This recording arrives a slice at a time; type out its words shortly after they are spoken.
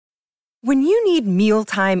When you need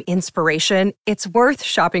mealtime inspiration, it's worth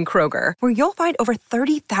shopping Kroger, where you'll find over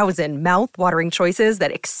 30,000 mouth-watering choices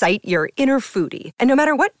that excite your inner foodie. And no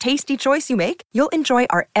matter what tasty choice you make, you'll enjoy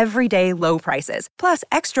our everyday low prices, plus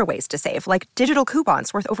extra ways to save, like digital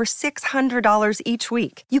coupons worth over $600 each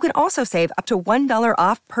week. You can also save up to $1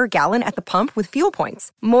 off per gallon at the pump with fuel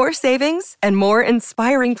points. More savings and more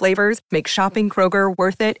inspiring flavors make shopping Kroger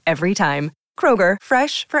worth it every time. Kroger,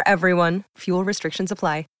 fresh for everyone. Fuel restrictions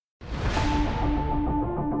apply.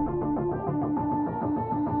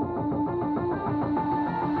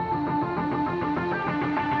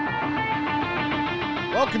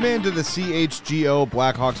 Welcome into the CHGO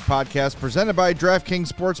Blackhawks podcast presented by DraftKings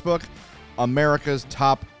Sportsbook, America's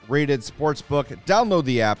top-rated sportsbook. Download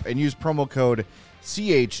the app and use promo code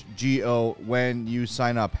CHGO when you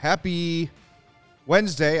sign up. Happy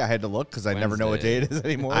Wednesday. I had to look because I never know what day it is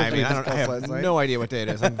anymore. I have no idea what day it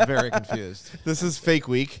is. I'm very confused. This is fake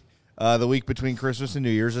week. The week between Christmas and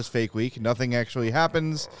New Year's is fake week. Nothing actually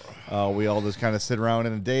happens. We all just kind of sit around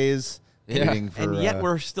in a daze. Yeah. For, and yet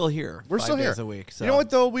we're still here. We're still 5 here days a week. So. You know what,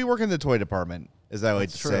 though? We work in the toy department, as I like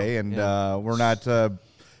to say, and we're not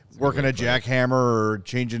working a jackhammer or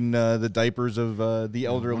changing the diapers of the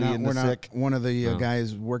elderly and the sick. One of the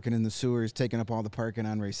guys working in the sewers taking up all the parking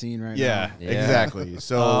on Racine right now. Yeah, exactly.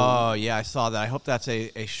 So, I saw that. I hope that's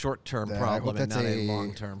a short-term problem and not a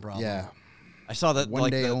long-term problem. Yeah. I saw that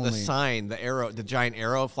One day only. the sign, the arrow, the giant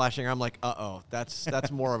arrow flashing. I'm like,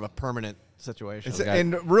 that's more of a permanent situation.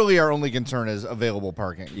 And really, our only concern is available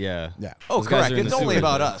parking. Yeah. Oh, Those guys correct. are in It's the only sewage.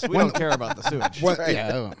 about us. We don't care about the sewage.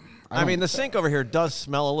 Yeah. I mean, the sink over here does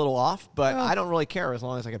smell a little off, but I don't really care as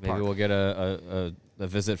long as I can park. Maybe we'll get a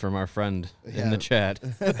visit from our friend in the chat.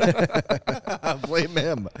 Blame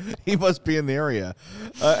him. He must be in the area.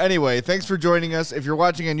 Anyway, thanks for joining us. If you're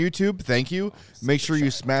watching on YouTube, thank you. Make sure you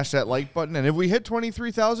smash that like button. And have we hit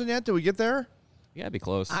 23,000 yet? Did we get there? Yeah, be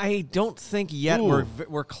close. I don't think yet. Ooh.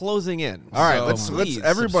 We're closing in. All right, So let's please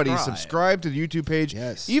everybody subscribe to the YouTube page.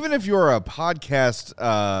 Yes. Even if you're a podcast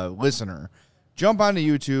listener, jump onto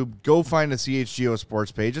YouTube, go find the CHGO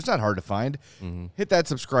Sports page. It's not hard to find. Hit that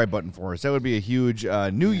subscribe button for us. That would be a huge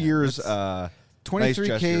New Year's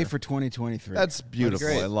 23K for 2023. That's beautiful.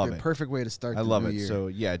 I love it. Perfect way to start the love new it. year. So,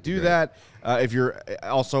 yeah, do that. If you're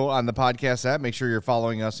also on the podcast app, make sure you're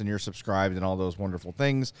following us and you're subscribed and all those wonderful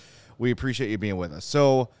things. We appreciate you being with us.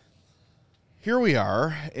 So, here we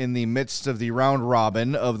are in the midst of the round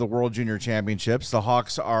robin of the World Junior Championships. The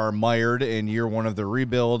Hawks are mired in year one of the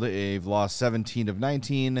rebuild. They've lost 17 of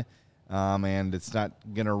 19, and it's not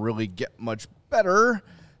going to really get much better.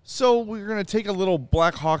 So we're going to take a little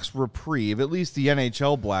Blackhawks reprieve, at least the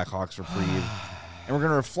NHL Blackhawks reprieve, and we're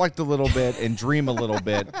going to reflect a little bit and dream a little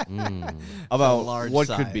bit about what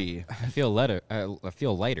could be. I feel lighter.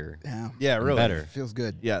 Yeah, really. Better. Feels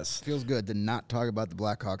good. Yes. Feels good to not talk about the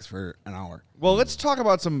Blackhawks for an hour. Well, let's talk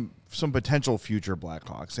about some potential future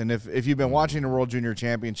Blackhawks. And if you've been watching the World Junior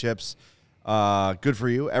Championships, good for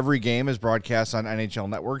you. Every game is broadcast on NHL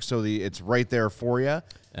Network, so it's right there for you.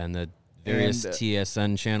 And the various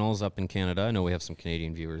TSN channels up in Canada. I know we have some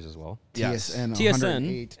Canadian viewers as well. Yes. TSN. TSN.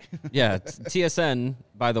 108. Yeah, TSN,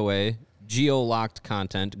 by the way, geo-locked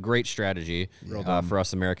content. Great strategy for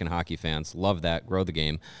us American hockey fans. Love that. Grow the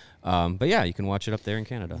game. But, yeah, you can watch it up there in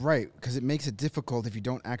Canada. Right, because it makes it difficult if you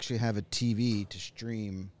don't actually have a TV to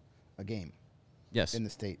stream a game. Yes. In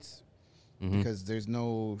the States. Because there's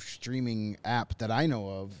no streaming app that I know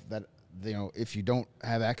of that, if you don't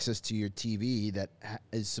have access to your TV that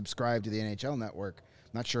is subscribed to the NHL Network,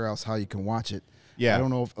 I'm not sure else how you can watch it. Yeah. I don't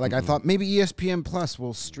know if, I thought maybe ESPN Plus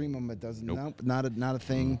will stream them. It doesn't. Nope, not a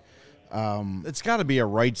thing. It's got to be a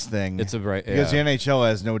rights thing. It's a right because the NHL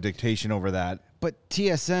has no dictation over that. But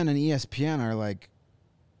TSN and ESPN are like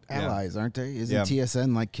allies, aren't they? Isn't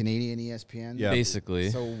TSN like Canadian ESPN? Yeah. Basically.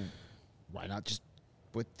 So why not just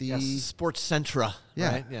with the Sports Centra?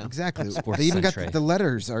 Yeah, right? Yeah. exactly. Sports They even got Centre. the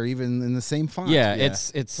letters are even in the same font. Yeah,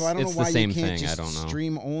 it's So I don't know it's why the same you can't thing. just I don't know.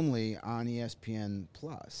 stream only on ESPN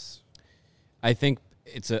Plus. I think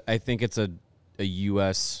it's a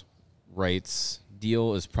U.S. rights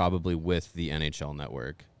deal is probably with the NHL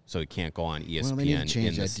Network, so it can't go on ESPN Well, they need to change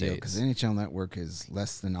in the that deal because States. the NHL Network is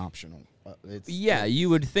less than optional. Yeah, you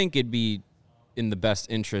would think it'd be in the best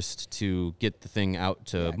interest to get the thing out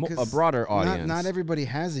to a broader audience. Not everybody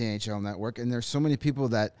has the NHL Network, and there's so many people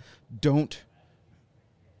that don't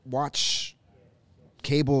watch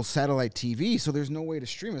cable satellite TV, so there's no way to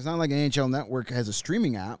stream. It's not like NHL Network has a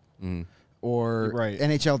streaming app or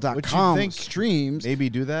NHL.com streams. Maybe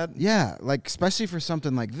do that. Yeah, like especially for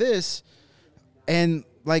something like this, and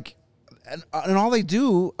like, and all they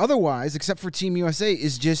do otherwise, except for Team USA,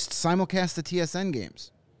 is just simulcast the TSN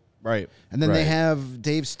games. Right. And then they Right. have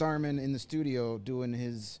Dave Starman in the studio doing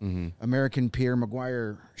his American Pierre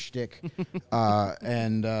Maguire shtick.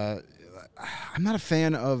 And I'm not a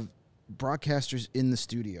fan of broadcasters in the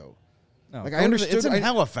studio. No. Like I understood, It's in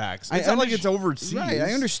Halifax. It's not like it's overseas. Right,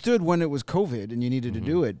 I understood when it was COVID and you needed to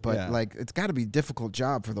do it, but Yeah. like it's got to be a difficult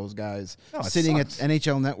job for those guys No, it sitting sucks. at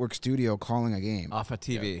NHL Network studio calling a game. Off a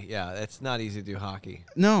TV. Yeah, it's not easy to do hockey.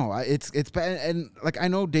 No, it's bad, and like I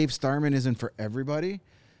know Dave Starman isn't for everybody,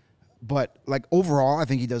 but like overall, I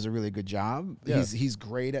think he does a really good job. Yeah. He's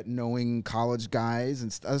great at knowing college guys, and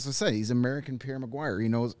as I say, he's American Pierre Maguire. He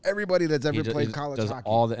knows everybody that's ever He played college does hockey.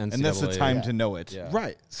 all the NCAA. And that's the time to know it. Yeah.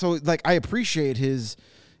 Right. So like I appreciate his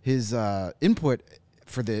input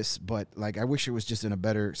for this, but like I wish it was just in a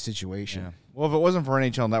better situation. Yeah. Well, if it wasn't for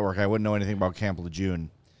NHL Network, I wouldn't know anything about Camp Lejeune.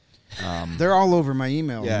 They're all over my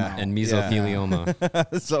emails Yeah. now. And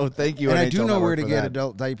mesothelioma. So thank you. And I NHL do know Network where to for get that.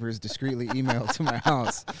 adult diapers discreetly emailed to my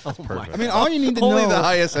house. Perfect. I mean, all you need to Only know. the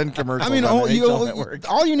highest end commercials. I mean, on NHL Network.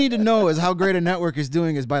 all you need to know is how great a network is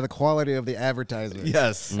doing is by the quality of the advertisements.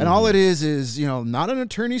 Yes. And all it is not an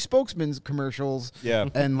attorney spokesman's commercials. Yeah.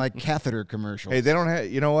 And like catheter commercials. Hey, they don't have.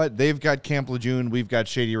 You know what? They've got Camp Lejeune. We've got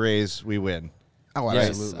Shady Rays. We win. Oh, Yes,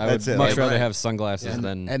 absolutely. I would That's it. much Like, rather right. have sunglasses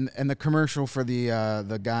than. And the commercial for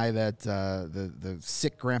the guy that the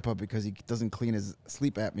sick grandpa because he doesn't clean his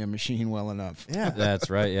sleep apnea machine well enough. Yeah. That's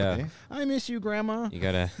right. Yeah. I miss you, Grandma. You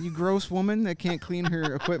gotta. You gross woman that can't clean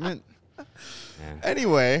her equipment.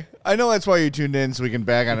 Anyway, I know that's why you tuned in, so we can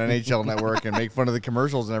bag on NHL Network and make fun of the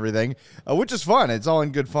commercials and everything, which is fun. It's all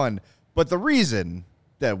in good fun. But the reason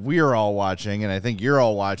that we're all watching, and I think you're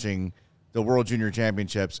all watching the World Junior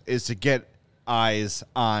Championships, is to get eyes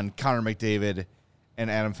on Connor McDavid and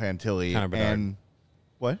Adam Fantilli. Connor Bedard. And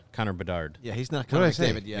what? Connor Bedard. Yeah, he's not What did I Connor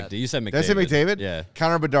say? McDavid yet. You said McDavid. Did I say McDavid? Yeah.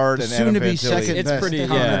 Connor Bedard and Soon Adam to be Fantilli. second It's best pretty-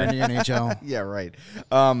 Connor yeah. in the NHL. Yeah, right. That's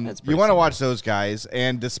You pretty want to similar. watch those guys,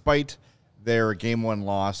 and despite their Game 1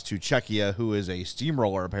 loss to Czechia, who is a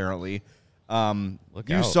steamroller apparently, Look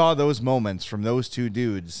you out. saw those moments from those two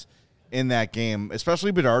dudes in that game,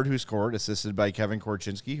 especially Bedard, who scored, assisted by Kevin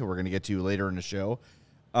Korchinski, who we're going to get to later in the show.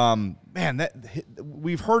 Man,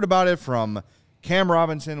 we've heard about it from Cam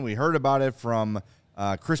Robinson. We heard about it from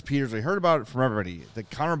Chris Peters. We heard about it from everybody. The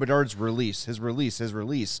Connor Bedard's release, his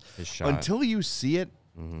shot. Until you see it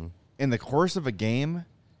in the course of a game,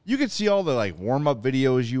 you could see all the like warm up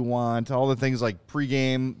videos you want, all the things like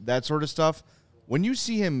pregame, that sort of stuff. When you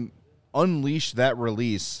see him unleash that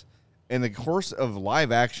release in the course of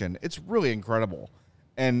live action, it's really incredible.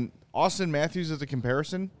 And Austin Matthews as a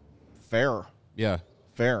comparison, fair. Yeah.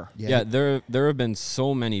 Yeah. There have been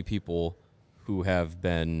so many people who have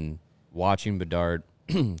been watching Bedard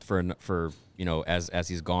for as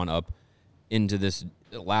he's gone up into this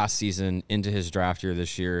last season, into his draft year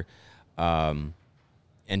this year, and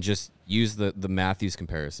just use the Matthews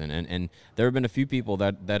comparison. And there have been a few people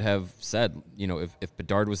that have said, if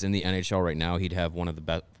Bedard was in the NHL right now, he'd have one of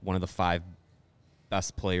the 5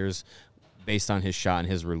 best players based on his shot and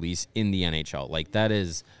his release in the NHL. Like that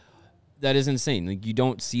is insane. Like you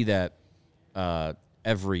don't see that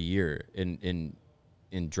every year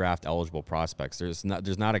in draft eligible prospects. There's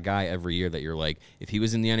not a guy every year that you're like, if he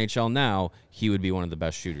was in the NHL now, he would be one of the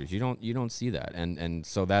best shooters. You don't see that. And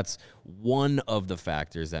so that's one of the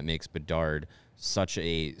factors that makes Bedard such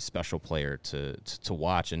a special player to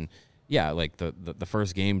watch. And yeah, like the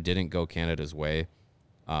first game didn't go Canada's way.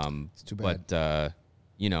 It's too bad. But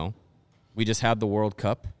we just had the World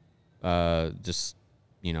Cup happening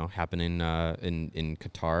in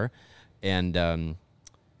Qatar, and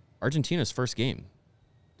Argentina's first game,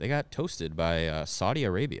 they got toasted by Saudi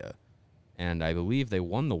Arabia, and I believe they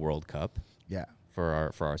won the World Cup Yeah.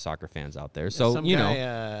 for our soccer fans out there. So Some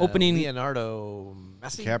guy, opening Leonardo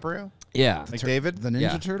Messi. DiCaprio? yeah. McDavid? The Ninja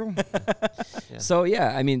Yeah. Turtle? So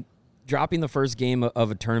yeah, I mean, dropping the first game of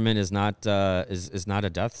a tournament is not is not a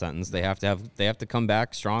death sentence. They have to come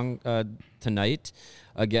back strong tonight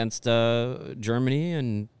against Germany,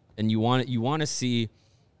 and you want to see.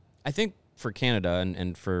 I think for Canada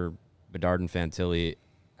and for Bedard and Fantilli,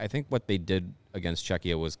 I think what they did against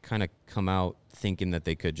Czechia was kind of come out thinking that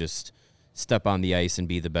they could just step on the ice and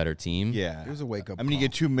be the better team. Yeah. It was a wake-up I mean, you call.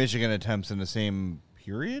 get 2 Michigan attempts in the same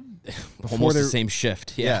period? Almost the they're- same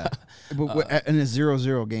shift. Yeah. But in a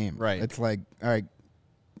 0-0 game. Right. It's like, all right,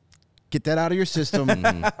 get that out of your system.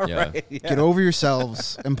 Yeah. Get over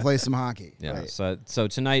yourselves and play some hockey. Yeah. So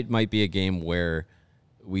tonight might be a game where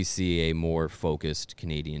we see a more focused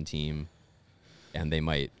Canadian team, and they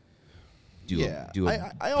might I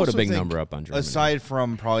put also a big think, number up on Germany. Aside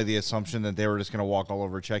from probably the assumption that they were just going to walk all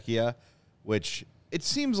over Czechia, which it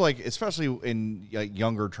seems like, especially in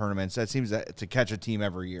younger tournaments, that seems to catch a team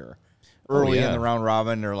every year. Early in the round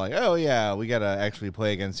robin, they're like, oh, yeah, we got to actually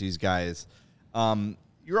play against these guys.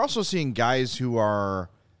 You're also seeing guys who are,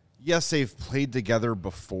 yes, they've played together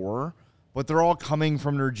before, but they're all coming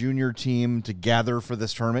from their junior team to gather for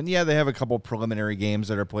this tournament. Yeah, they have a couple preliminary games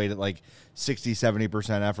that are played at like 60,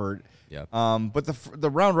 70% effort. Yep. But the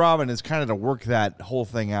round robin is kind of to work that whole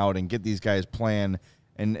thing out and get these guys playing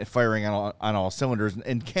and firing on all cylinders.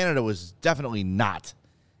 And Canada was definitely not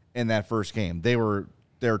in that first game. They were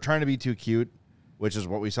trying to be too cute, which is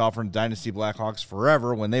what we saw from Dynasty Blackhawks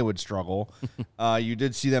forever when they would struggle. You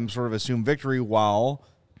did see them sort of assume victory while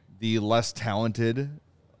the less talented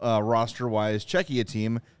roster-wise Czechia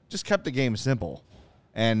team just kept the game simple.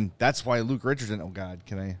 And that's why Luke Richardson, oh, God,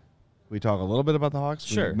 can we talk a little bit about the Hawks?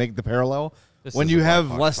 Sure. Make the parallel? This When is you a have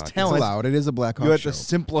Blackhawks less podcast. It's talent, allowed. It is a Blackhawks you have show. to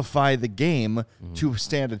simplify the game to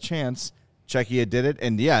stand a chance. Czechia did it.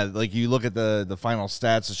 And, yeah, like you look at the final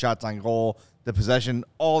stats, the shots on goal, the possession,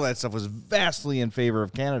 all that stuff was vastly in favor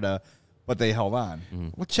of Canada, but they held on.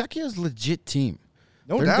 Well, Czechia's a legit team.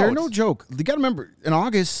 No They're doubt. no joke. You got to remember, in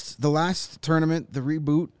August, the last tournament, the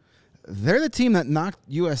reboot, they're the team that knocked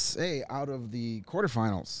USA out of the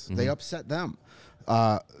quarterfinals. They upset them.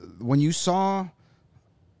 When you saw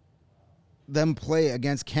them play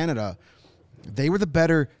against Canada, they were the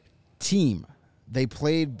better team. They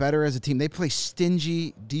played better as a team. They play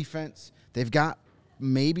stingy defense. They've got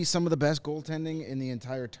maybe some of the best goaltending in the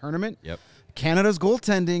entire tournament. Yep. Canada's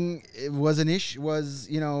goaltending was an issue.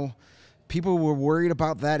 People were worried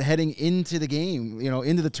about that heading into the game,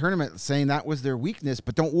 into the tournament, saying that was their weakness.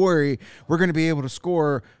 But don't worry, we're going to be able to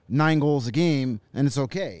score 9 goals a game, and it's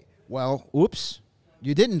okay. Well, oops,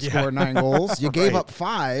 you didn't score 9 goals. You gave up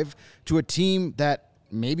 5 to a team that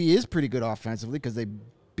maybe is pretty good offensively because they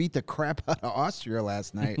beat the crap out of Austria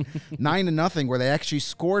last night, 9-0, where they actually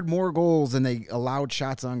scored more goals than they allowed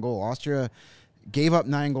shots on goal. Austria gave up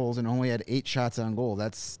 9 goals and only had 8 shots on goal.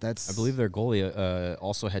 That's. I believe their goalie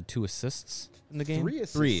also had 2 assists in the game. 3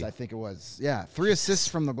 assists, I think it was. Yeah, 3 assists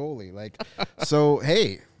from the goalie. So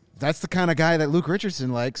hey, that's the kind of guy that Luke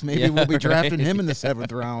Richardson likes. Maybe we'll be drafting him in the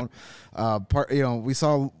 7th round. We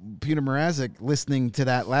saw Peter Mrazek listening to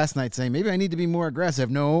that last night, saying maybe I need to be more aggressive.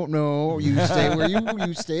 No, you stay where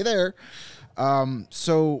you stay there.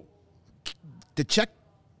 So the Czech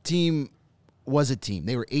team was a team.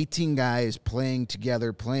 They were 18 guys playing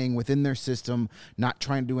together, playing within their system, not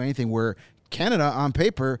trying to do anything. Where Canada, on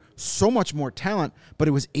paper, so much more talent, but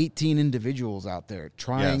it was 18 individuals out there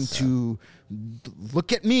trying to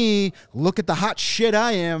look at me, look at the hot shit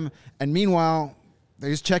I am, and meanwhile,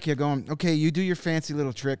 there's Czechia going, okay, you do your fancy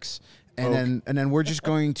little tricks, and then we're just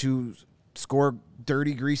going to score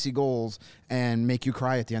dirty, greasy goals and make you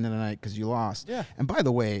cry at the end of the night because you lost. Yeah. And by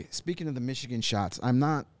the way, speaking of the Michigan shots, I'm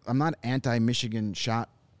not anti-Michigan shot.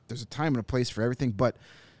 There's a time and a place for everything, but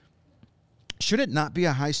should it not be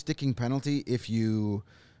a high sticking penalty if you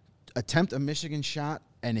attempt a Michigan shot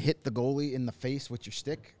and hit the goalie in the face with your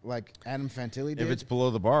stick like Adam Fantilli did? If it's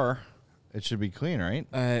below the bar, it should be clean, right?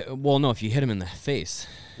 Well, no, if you hit him in the face.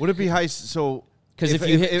 Would it be high? So, 'Cause if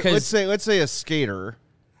you hit- 'cause- let's say a skater,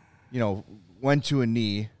 went to a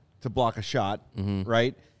knee to block a shot,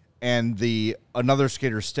 right? And another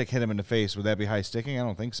skater's stick hit him in the face. Would that be high sticking? I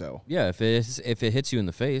don't think so. Yeah, if it hits you in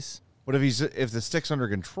the face. But if the stick's under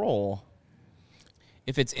control,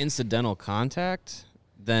 If it's incidental contact,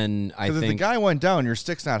 then I because if the think guy went down, your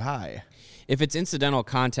stick's not high. if it's incidental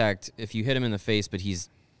contact, if you hit him in the face but he's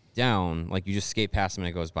down, like you just skate past him and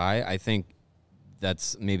it goes by, I think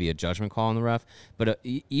that's maybe a judgment call on the ref. But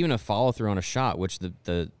even a follow through on a shot, which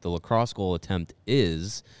the lacrosse goal attempt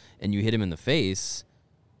is, and you hit him in the face,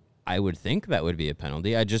 I would think that would be a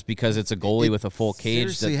penalty. Just because it's a goalie with a full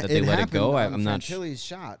cage that they let it go. I'm not sure. Fantilli's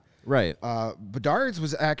shot. Right. Bedard's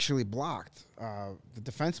was actually blocked. The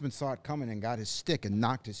defenseman saw it coming and got his stick and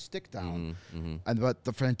knocked his stick down. But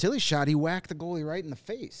the Fantilli shot, he whacked the goalie right in the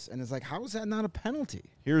face. And it's like, how is that not a penalty?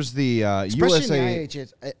 Here's the Especially USA.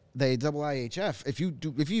 in the double IHF. If you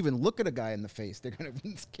even look at a guy in the face, they're going to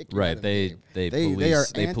kick you Right. out of the They game.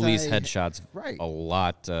 police are police anti- headshots Right. a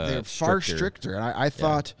lot. They're far stricter. And I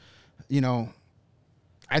thought,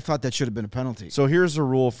 I thought that should have been a penalty. So here's the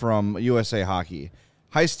rule from USA Hockey.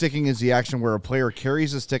 High sticking is the action where a player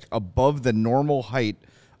carries a stick above the normal height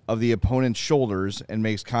of the opponent's shoulders and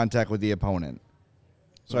makes contact with the opponent.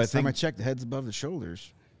 So Last time I think checked, the head's above the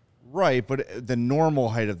shoulders. right, but the normal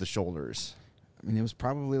height of the shoulders. I mean, it was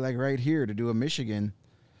probably like right here to do a Michigan.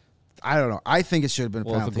 I don't know. I think it should have been a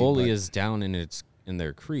Well, if penalty. the goalie but is down and it's in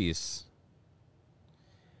their crease,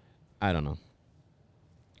 I don't know.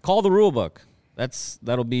 Call the rule book.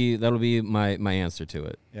 that'll be my answer to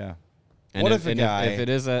it. Yeah. And What if a guy if it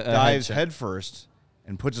is a dives head check- head first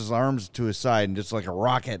and puts his arms to his side and just like a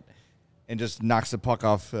rocket and just knocks the puck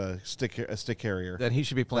off a stick carrier? Then he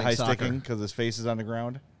should be The playing high soccer. sticking because his face is on the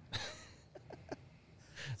ground.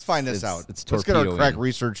 Let's find this out. it's Let's get our torpedoing. crack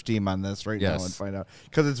research team on this right now Yes. and find out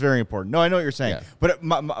because it's very important. No, I know what you're saying, Yeah. but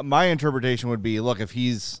my interpretation would be: look, if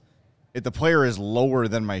the player is lower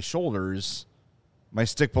than my shoulders, my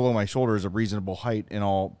stick below my shoulder is a reasonable height in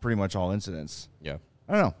pretty much all incidents. Yeah.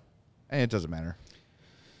 I don't know. It doesn't matter.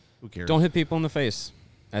 Who cares? Don't hit people in the face.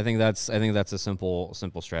 I think that's a simple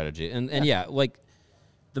strategy. And yeah, like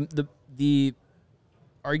the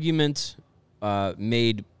argument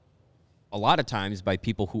made a lot of times by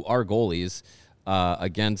people who are goalies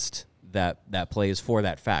against that play is for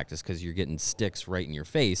that fact, is because you're getting sticks right in your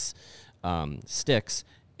face, sticks,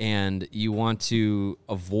 and you want to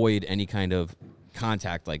avoid any kind of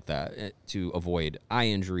contact like that, to avoid eye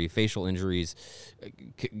injury, facial injuries,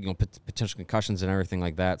 potential concussions and everything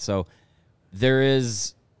like that. So there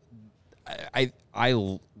is, I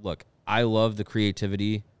love the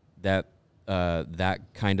creativity that that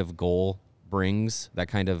kind of goal brings, that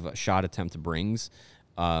kind of shot attempt brings.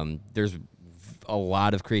 There's a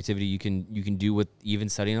lot of creativity you can do with even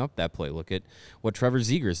setting up that play. Look at what Trevor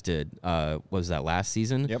Zegras did. Was that last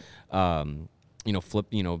season? Yep.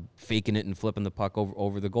 Faking it and flipping the puck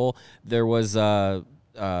over the goal. There was a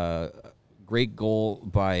great goal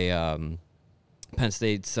by Penn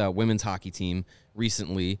State's women's hockey team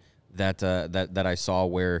recently that I saw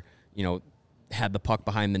where, had the puck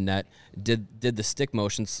behind the net, did the stick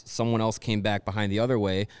motions, someone else came back behind the other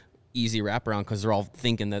way, easy wraparound because they're all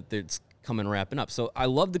thinking that it's coming wrapping up. So I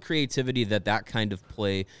love the creativity that kind of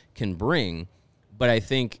play can bring, but I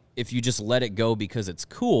think if you just let it go because it's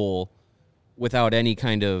cool without any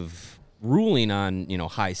kind of ruling on,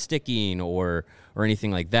 high sticking or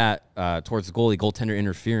anything like that towards the goaltender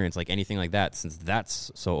interference, like anything like that, since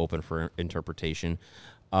that's so open for interpretation,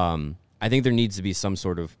 I think there needs to be some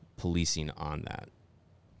sort of policing on that.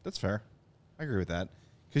 That's fair. I agree with that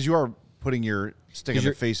because you are putting your stick in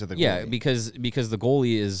the face of the goalie. Yeah, because the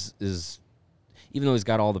goalie is even though he's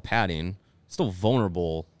got all the padding, still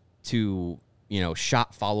vulnerable to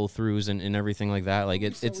shot follow throughs and everything like that. Like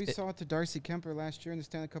We saw it to Darcy Kemper last year in the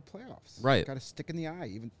Stanley Cup playoffs. Right. Got a stick in the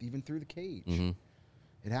eye, even through the cage. Mm-hmm.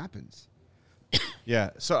 It happens.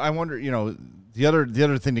 Yeah. So I wonder, the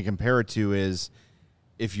other thing to compare it to is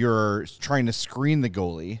if you're trying to screen the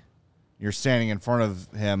goalie, you're standing in front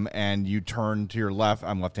of him and you turn to your left.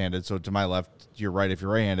 I'm left-handed, so to my left, to your right if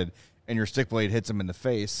you're right-handed, and your stick blade hits him in the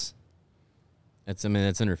face. It's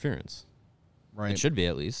interference. Right. It should be,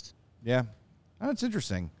 at least. Yeah. Oh, that's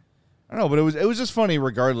interesting. I don't know, but it was just funny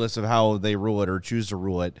regardless of how they rule it or choose to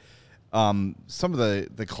rule it. Some of the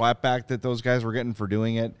clapback that those guys were getting for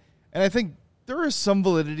doing it, and I think there is some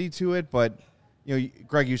validity to it, but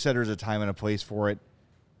Greg, you said there's a time and a place for it.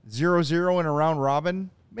 0-0 in a round robin,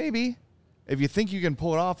 maybe. If you think you can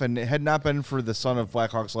pull it off, and it had not been for the son of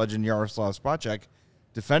Blackhawks legend Yaroslav Spacek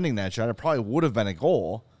defending that shot, it probably would have been a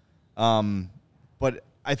goal. But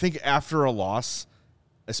I think after a loss,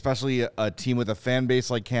 especially a team with a fan base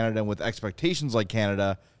like Canada and with expectations like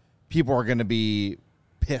Canada, people are going to be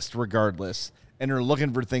pissed regardless and are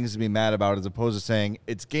looking for things to be mad about as opposed to saying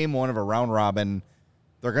it's game one of a round robin.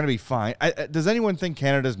 They're going to be fine. Does anyone think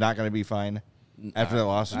Canada's not going to be fine after that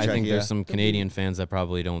loss to I think Czechia? there's some Canadian fans that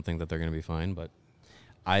probably don't think that they're going to be fine, but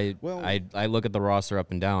I look at the roster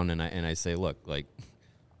up and down and I say, look, like,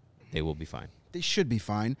 they will be fine. They should be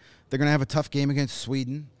fine. They're going to have a tough game against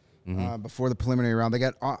Sweden before the preliminary round.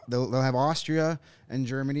 They'll have Austria and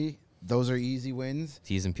Germany. Those are easy wins.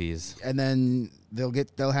 T's and P's. And then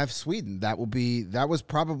they'll have Sweden. That was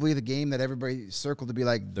probably the game that everybody circled to be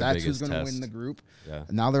like, Their that's who's biggest going to test. win the group. Yeah.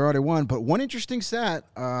 And now they're already won. But one interesting stat,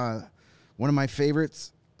 one of my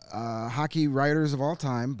favorites hockey writers of all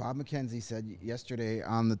time, Bob McKenzie, said yesterday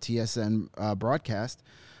on the TSN broadcast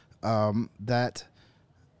that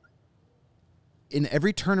in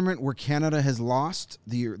every tournament where Canada has lost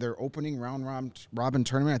their opening round robin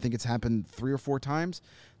tournament, I think it's happened 3 or 4 times,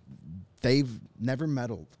 they've never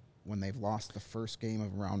medaled when they've lost the first game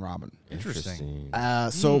of round robin. Interesting.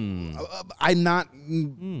 I'm not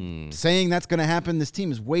saying that's going to happen. This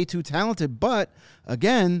team is way too talented, but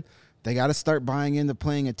again, they got to start buying into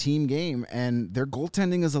playing a team game, and their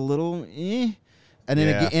goaltending is a little And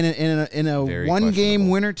in a Very one game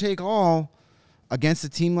questionable. winner take all against a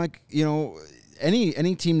team like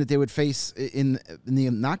any team that they would face in the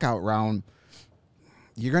knockout round,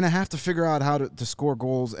 you're going to have to figure out how to score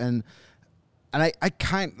goals. And I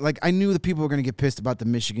knew the people were going to get pissed about the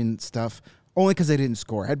Michigan stuff. Only because they didn't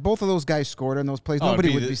score. Had both of those guys scored on those plays, Oh, it'd nobody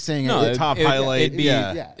be would the- be saying No, it. top highlight, It'd be,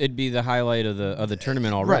 yeah. it'd be the highlight of the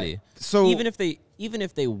tournament already. Right. So- even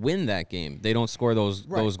if they win that game, they don't score those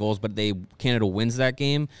goals, but Canada wins that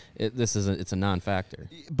game. It's a non-factor.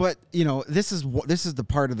 But this is the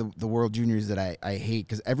part of the World Juniors that I hate,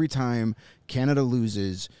 because every time Canada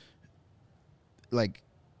loses, like,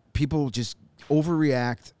 people just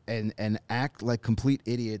overreact and act like complete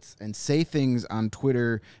idiots and say things on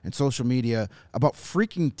Twitter and social media about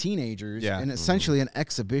freaking teenagers Yeah. and essentially an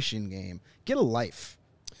exhibition game. Get a life.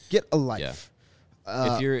 Get a life.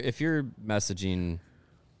 If you're messaging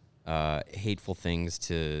hateful things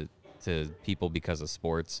to people because of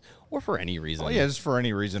sports or for any reason, just for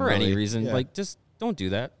any reason. really. Yeah. like, just don't do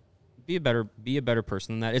that. Be a better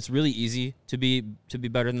person than that. It's really easy to be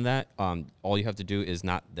better than that. All you have to do is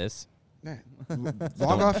not this. Yeah.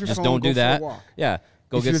 Log off your Just phone. don't go do for a that. walk. Yeah,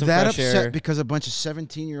 go If get you're some that fresh upset air. because a bunch of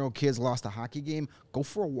 17-year-old kids lost a hockey game, go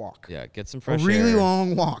for a walk. Yeah, get some A fresh really air.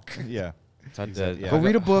 long walk. Yeah. Yeah. Go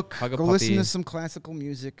read a book. hug a Go listen puppy. to some classical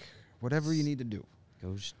music. Whatever you need to do.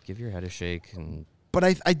 Go just give your head a shake and But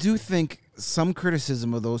I do think some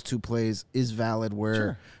criticism of those two plays is valid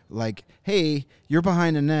where, like, hey, you're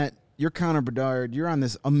behind the net. You're Connor Bedard. You're on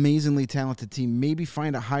this amazingly talented team. Maybe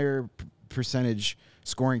find a higher percentage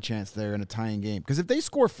scoring chance there in a tying game. Because if they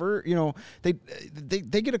score they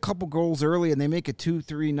get a couple goals early and they make it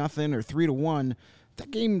 2-3 nothing or 3-1, that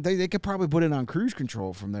game they could probably put it on cruise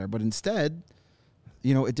control from there. But instead,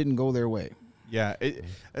 it didn't go their way. Yeah.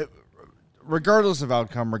 Regardless of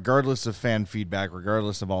outcome, regardless of fan feedback,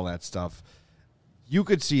 regardless of all that stuff, you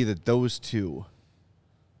could see that those two,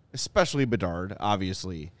 especially Bedard,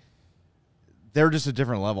 obviously, they're just a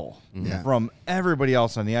different level from everybody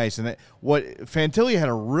else on the ice. And Fantilli had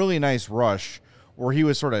a really nice rush where he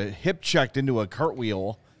was sort of hip checked into a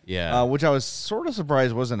cartwheel, which I was sort of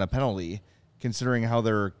surprised wasn't a penalty, considering how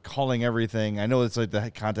they're calling everything. I know it's like the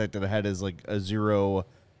contact of the head is like a zero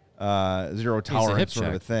tolerance sort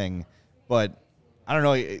of a thing, but I don't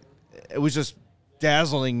know. It was just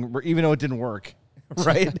dazzling, even though it didn't work.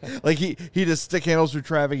 Right, like he just stick handles through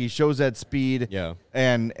traffic. He shows that speed,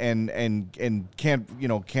 and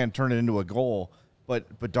can't turn it into a goal.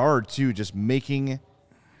 But Bedard too, just making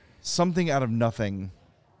something out of nothing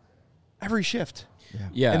every shift.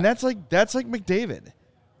 yeah. And that's like McDavid,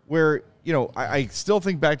 where I still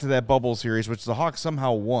think back to that bubble series, which the Hawks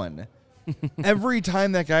somehow won. Every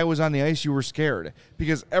time that guy was on the ice, you were scared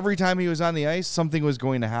because every time he was on the ice, something was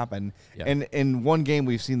going to happen. Yeah. And in one game,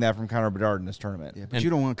 we've seen that from Connor Bedard in this tournament. Yeah, but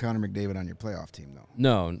you don't want Connor McDavid on your playoff team, though.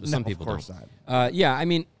 No, some people of course don't. not. Yeah, I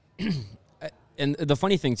mean, and the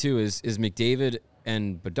funny thing too is McDavid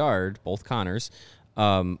and Bedard, both Connors,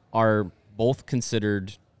 are both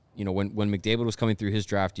considered. When McDavid was coming through his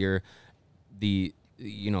draft year, the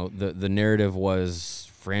narrative was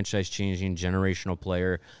franchise-changing, generational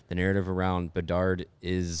player. The narrative around Bedard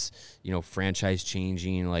is,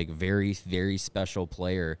 franchise-changing, like very, very special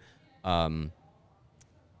player. And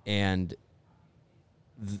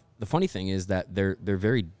the funny thing is that they're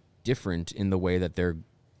very different in the way that they're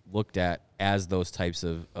looked at as those types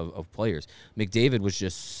of players. McDavid was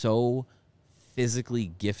just so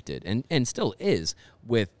physically gifted and still is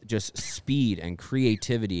with just speed and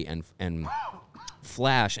creativity and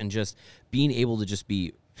flash and just being able to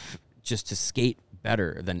just to skate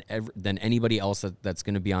better than anybody else that's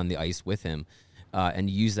going to be on the ice with him, and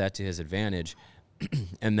use that to his advantage,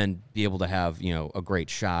 and then be able to have a great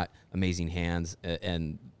shot, amazing hands,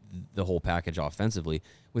 and the whole package offensively.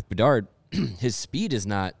 With Bedard, his speed is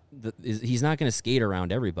not he's not going to skate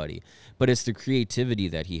around everybody, but it's the creativity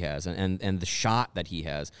that he has and the shot that he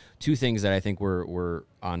has. Two things that I think were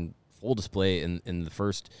on full display in the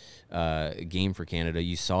first game for Canada.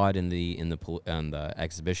 You saw it in the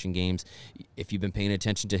exhibition games. If you've been paying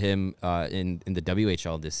attention to him in the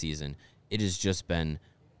WHL this season, it has just been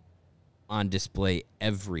on display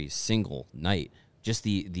every single night. Just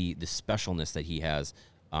the specialness that he has,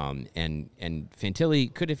 and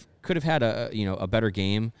Fantilli could have had a better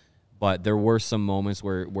game, but there were some moments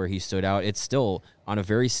where he stood out. It's still on a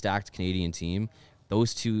very stacked Canadian team.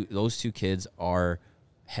 Those two kids are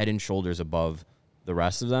head and shoulders above the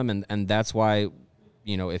rest of them, and that's why,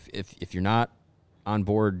 if you're not on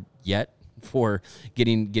board yet for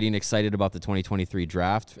getting excited about the 2023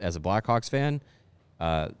 draft as a Blackhawks fan,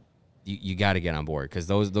 you got to get on board, because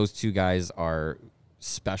those two guys are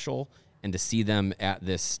special, and to see them at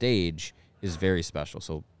this stage is very special.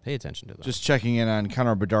 So pay attention to them. Just checking in on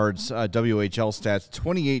Connor Bedard's WHL stats: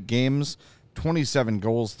 28 games, 27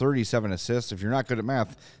 goals, 37 assists. If you're not good at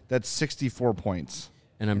math, that's 64 points.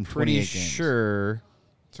 And I'm in pretty 28 games. sure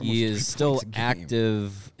he almost is 3 still points a game.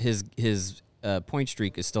 active. His point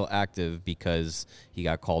streak is still active because he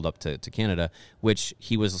got called up to Canada, which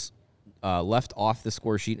he was left off the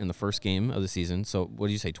score sheet in the first game of the season. So what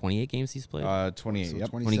did you say? 28 games he's played. 28. So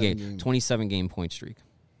Yep. 27 game point streak.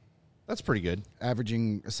 That's pretty good.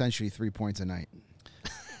 Averaging essentially 3 points a night.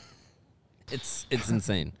 It's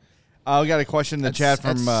insane. We got a question in the chat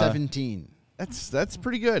from That's 17. That's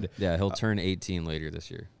pretty good. Yeah, he'll turn 18 later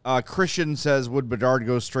this year. Christian says, would Bedard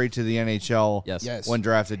go straight to the NHL? Yes. Yes. When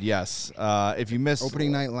drafted, yes. If you missed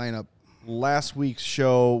Opening night lineup. last week's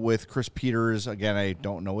show with Chris Peters, again, I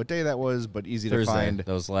don't know what day that was, but easy Thursday. to find.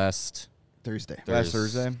 That was last Thursday. Last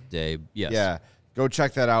Thursday? Day. Yes. Yeah. Go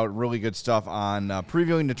check that out. Really good stuff on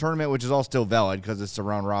previewing the tournament, which is all still valid because it's a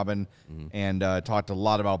round robin, and talked a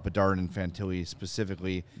lot about Bedard and Fantilli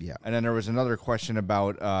specifically. Yeah. And then there was another question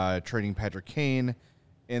about trading Patrick Kane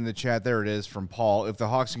in the chat. There it is from Paul. If the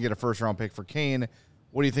Hawks can get a first-round pick for Kane,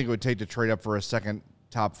 what do you think it would take to trade up for a second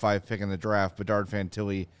top 5 pick in the draft, Bedard,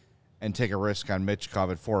 Fantilli, and take a risk on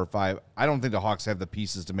Michkov at 4 or 5? I don't think the Hawks have the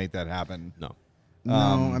pieces to make that happen. No. No,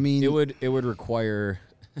 I mean, It would require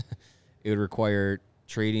it would require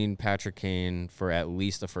trading Patrick Kane for at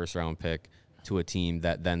least a first round pick to a team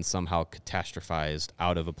that then somehow catastrophized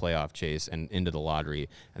out of a playoff chase and into the lottery,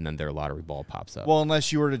 and then their lottery ball pops up. Well,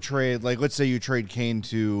 unless you were to trade, like, let's say you trade Kane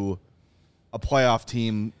to a playoff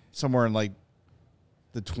team somewhere in, like,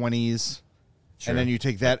 the 20s, and then you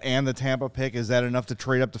take that and the Tampa pick. Is that enough to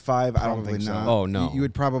trade up to 5? I don't probably think not. so. Oh, no. You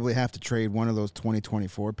would probably have to trade one of those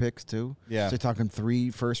 2024 picks, too. Yeah. So you're talking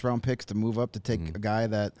 3 first-round picks to move up to take a guy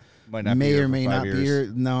that Might not be may here or for may 5 not be years.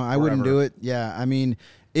 here. No, I wouldn't do it. Yeah, I mean,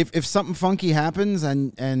 if something funky happens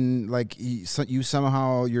and like you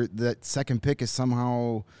somehow that second pick is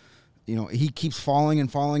somehow, he keeps falling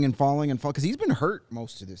and falling and falling and falling because he's been hurt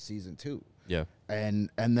most of this season too. yeah. And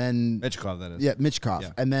then Michkov, that is. yeah, Michkov.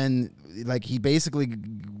 Yeah. And then, like, he basically,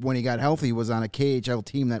 when he got healthy, was on a KHL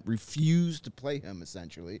team that refused to play him,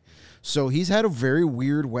 essentially. So he's had a very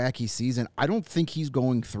weird, wacky season. I don't think he's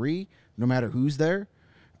going 3, no matter who's there.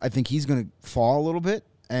 I think he's going to fall a little bit.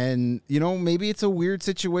 And, maybe it's a weird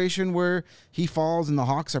situation where he falls and the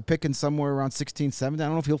Hawks are picking somewhere around 16, 17. I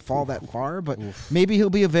don't know if he'll fall that far, but maybe he'll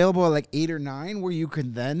be available at like 8 or 9 where you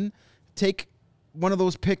can then take one of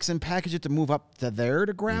those picks and package it to move up to there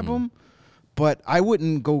to grab him. But I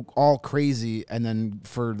wouldn't go all crazy and then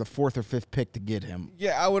for the 4th or 5th pick to get him.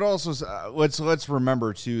 Yeah, I would also let's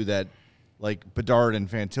remember too that like Bedard and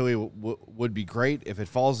Fantilli would be great if it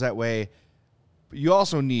falls that way. But you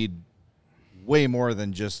also need way more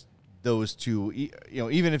than just those two.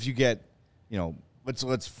 Even if you get, let's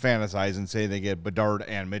fantasize and say they get Bedard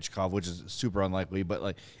and Michkov, which is super unlikely. But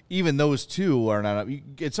like even those two are not.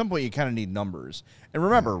 At some point, you kind of need numbers. And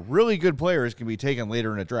remember, really good players can be taken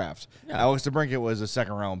later in a draft. Yeah. Alex DeBrincat was a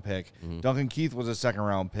 2nd round pick. Duncan Keith was a 2nd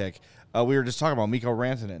round pick. We were just talking about Mikko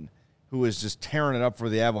Rantanen, who was just tearing it up for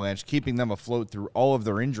the Avalanche, keeping them afloat through all of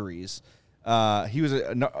their injuries. He was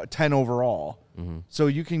a 10 overall. So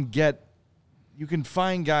you can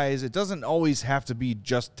find guys. It doesn't always have to be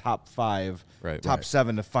just top 5, Right, top right.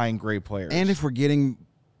 7 to find great players. And if we're getting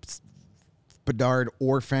Bedard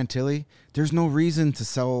or Fantilli, there's no reason to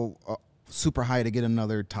sell super high to get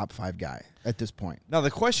another top 5 guy at this point. Now the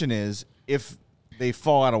question is, if they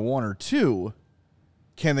fall out of 1 or 2,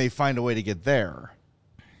 can they find a way to get there?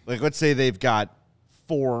 Like, let's say they've got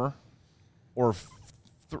 4 or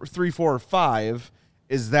 3, 4, or 5.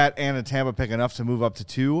 Is that and a Tampa pick enough to move up to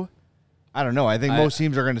 2? I don't know. I think most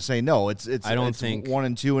teams are going to say no. It's I don't it's think 1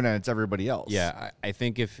 and 2, and then it's everybody else. Yeah, I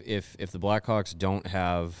think if the Blackhawks don't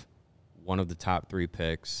have one of the top 3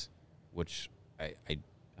 picks, which I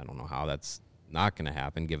don't know how that's not going to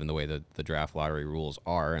happen given the way that the draft lottery rules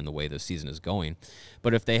are and the way the season is going,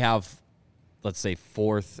 but if they have, let's say,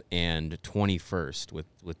 4th and 21st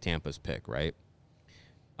with Tampa's pick, right?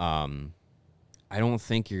 I don't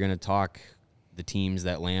think you're going to talk the teams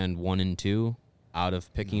that land 1 and 2 out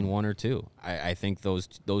of picking 1 or 2. I think those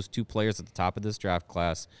 2 players at the top of this draft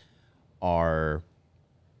class are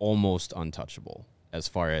almost untouchable as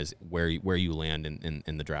far as where you land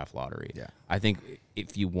in the draft lottery. Yeah. I think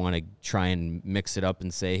if you want to try and mix it up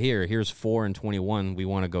and say, here's 4 and 21, we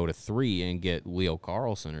want to go to 3 and get Leo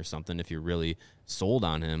Carlson or something, if you're really sold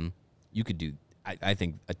on him, you could do. I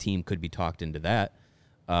think a team could be talked into that.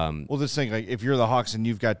 Well, just think, like, if you're the Hawks and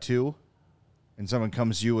you've got 2, and someone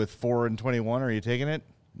comes to you with 4 and 21, are you taking it?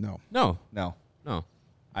 No. No.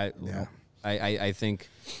 Yeah. I think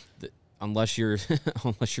that unless you're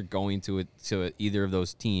going to either of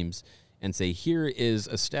those teams and say, here is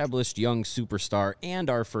established young superstar and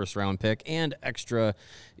our 1st round pick and extra,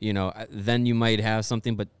 then you might have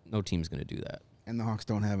something, but no team's going to do that. And the Hawks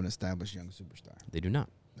don't have an established young superstar. They do not.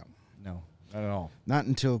 No, not at all. Not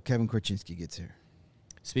until Kevin Korchinski gets here.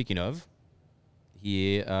 Speaking of,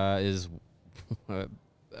 he is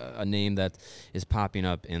a name that is popping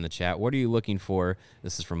up in the chat. What are you looking for?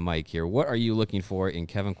 This is from Mike here. What are you looking for in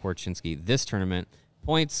Kevin Korchinski this tournament?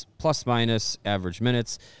 Points, plus minus, average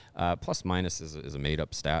minutes. Plus minus is a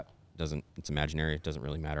made-up stat. It's imaginary. It doesn't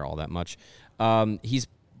really matter all that much. He's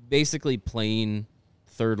basically playing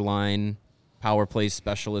third line power play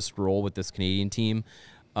specialist role with this Canadian team.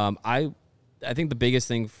 I think the biggest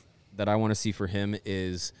thing that I want to see for him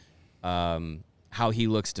is how he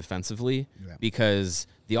looks defensively, because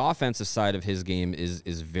the offensive side of his game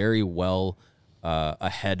is very well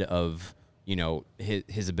ahead of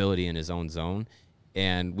his ability in his own zone.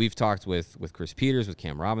 And we've talked with Chris Peters, with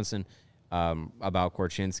Cam Robinson about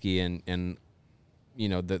Korchinski, and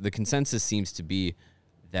the consensus seems to be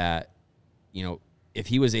that if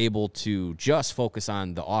he was able to just focus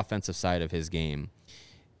on the offensive side of his game,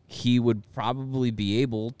 he would probably be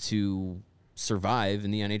able to survive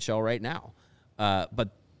in the NHL right now.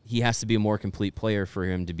 But he has to be a more complete player for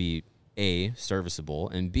him to be A, serviceable,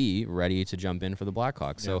 and B, ready to jump in for the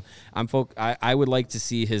Blackhawks. So I would like to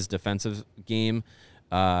see his defensive game,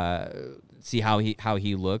 see how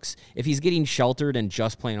he looks. If he's getting sheltered and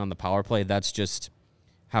just playing on the power play, that's just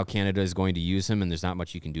how Canada is going to use him, and there's not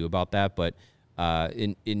much you can do about that. But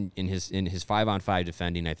in his 5-on-5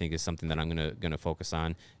 defending, I think is something that I'm gonna focus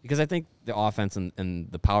on, because I think the offense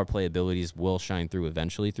and the power play abilities will shine through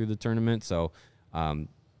eventually through the tournament. So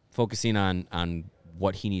focusing on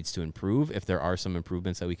what he needs to improve, if there are some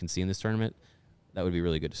improvements that we can see in this tournament, that would be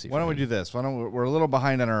really good to see. Why don't we do this? We're a little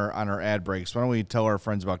behind on our ad breaks. Why don't we tell our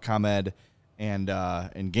friends about ComEd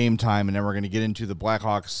and Game Time, and then we're going to get into the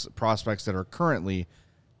Blackhawks prospects that are currently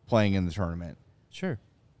playing in the tournament. Sure.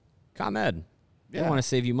 ComEd. They want to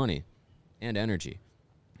save you money and energy.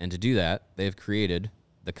 And to do that, they've created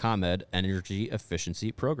the ComEd Energy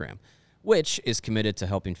Efficiency Program, which is committed to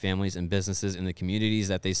helping families and businesses in the communities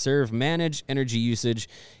that they serve manage energy usage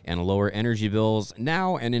and lower energy bills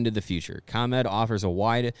now and into the future. ComEd offers a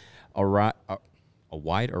wide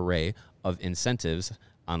array of incentives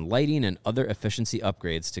on lighting and other efficiency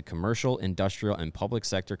upgrades to commercial, industrial, and public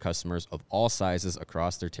sector customers of all sizes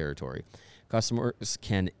across their territory. Customers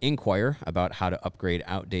can inquire about how to upgrade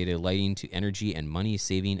outdated lighting to energy and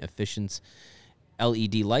money-saving efficient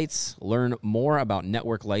LED lights, learn more about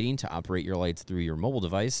network lighting to operate your lights through your mobile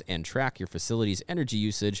device, and track your facility's energy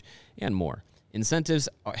usage, and more. Incentives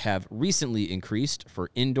have recently increased for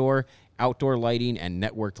indoor, outdoor lighting, and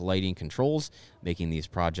networked lighting controls, making these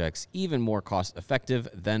projects even more cost-effective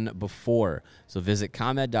than before. So visit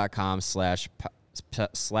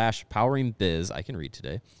ComEd.com/poweringbiz, I can read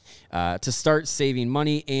today, to start saving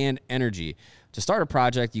money and energy. To start a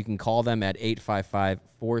project, you can call them at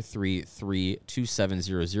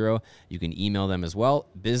 855-433-2700. You can email them as well,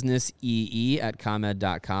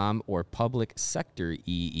 businessee@comed.com or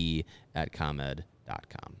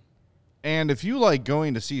publicsectoree@comed.com. And if you like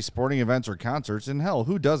going to see sporting events or concerts, and hell,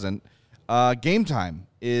 who doesn't, Game Time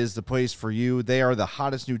is the place for you. They are the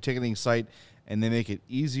hottest new ticketing site, and they make it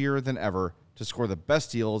easier than ever to score the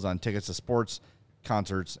best deals on tickets to sports,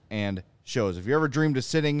 concerts, and shows. If you ever dreamed of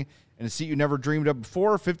sitting in a seat you never dreamed of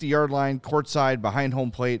before, 50-yard line, courtside, behind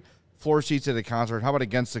home plate, floor seats at a concert, how about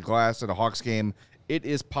against the glass at a Hawks game? It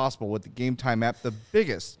is possible with the Game Time app. The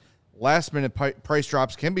biggest last-minute price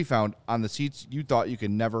drops can be found on the seats you thought you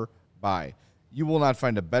could never buy. You will not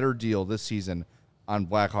find a better deal this season on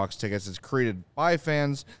Blackhawks tickets. It's created by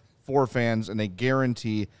fans, for fans, and they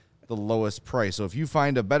guarantee the lowest price. So if you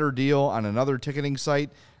find a better deal on another ticketing site,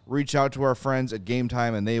 reach out to our friends at Game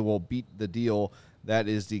Time, and they will beat the deal. That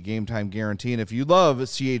is the Game Time guarantee. And if you love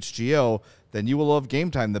CHGO, then you will love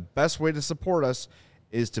Game Time. The best way to support us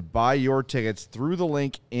is to buy your tickets through the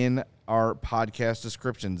link in our podcast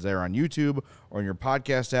descriptions there on YouTube or in your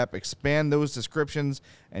podcast app. Expand those descriptions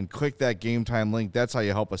and click that Game Time link. That's how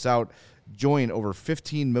you help us out. Join over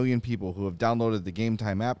 15 million people who have downloaded the Game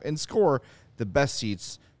Time app and score the best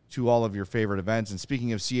seats to all of your favorite events. And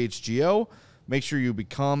speaking of CHGO, make sure you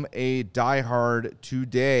become a diehard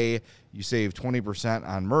today. You save 20%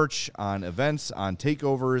 on merch, on events, on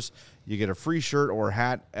takeovers. You get a free shirt or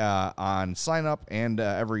hat on sign up and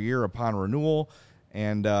every year upon renewal.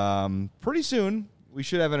 And pretty soon we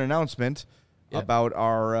should have an announcement about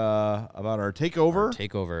our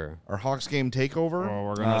takeover. Our Hawks game takeover. Oh,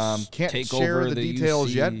 we're gonna can't take share over the the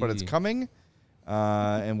details UC. yet, but it's coming.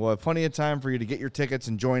 And we'll have plenty of time for you to get your tickets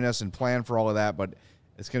and join us and plan for all of that. But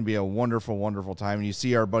it's going to be a wonderful, wonderful time. And you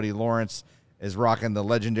see our buddy Lawrence is rocking the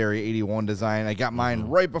legendary 81 design. I got mine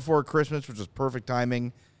right before Christmas, which was perfect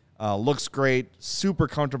timing. Looks great. Super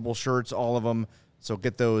comfortable shirts, all of them. So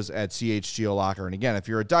get those at CHGO Locker. And again, if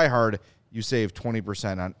you're a diehard, you save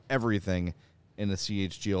 20% on everything in the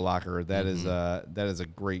CHGO Locker. That is a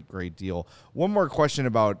great deal. One more question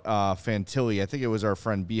about Fantilli. I think it was our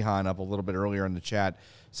friend Bihan up a little bit earlier in the chat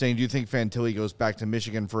saying, do you think Fantilli goes back to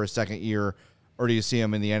Michigan for a second year, or do you see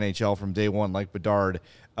him in the NHL from day one like Bedard?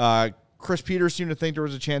 Chris Peters seemed to think there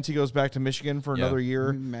was a chance he goes back to Michigan for another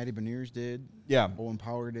year. Matty Beniers did. Yeah. Owen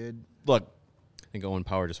Power did. Look. I think Owen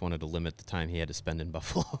Power just wanted to limit the time he had to spend in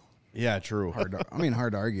Buffalo. Yeah, true. Hard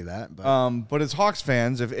to argue that. But as Hawks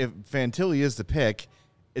fans, if Fantilli is the pick,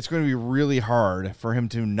 it's going to be really hard for him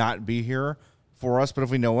to not be here for us. But if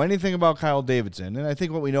we know anything about Kyle Davidson, and I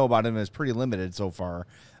think what we know about him is pretty limited so far,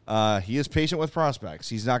 he is patient with prospects.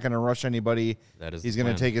 He's not going to rush anybody. He's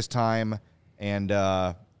going to take his time. And,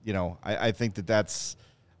 I think that's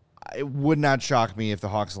 – it would not shock me if the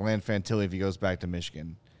Hawks land Fantilli if he goes back to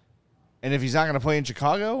Michigan. And if he's not going to play in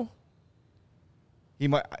Chicago – he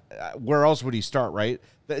might. Where else would he start? Right.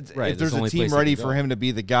 If there's a team ready for him to be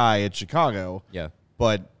the guy at Chicago. Yeah.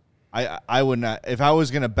 But I would not. If I was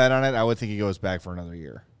going to bet on it, I would think he goes back for another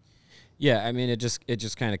year. Yeah. I mean, it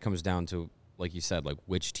just kind of comes down to, like you said, like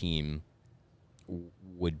which team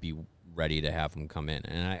would be ready to have him come in.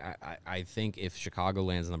 And I think if Chicago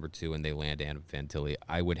lands number 2 and they land Adam Fantilli,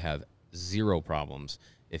 I would have zero problems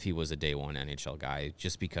if he was a day one NHL guy,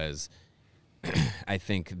 just because I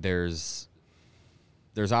think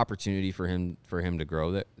there's opportunity for him to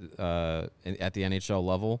grow at the NHL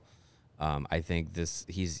level. I think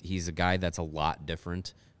he's a guy that's a lot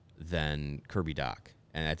different than Kirby Dach,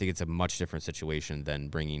 and I think it's a much different situation than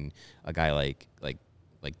bringing a guy like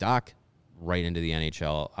Dach right into the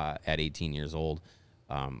NHL at 18 years old.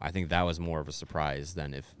 I think that was more of a surprise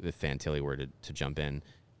than if Fantilli were to jump in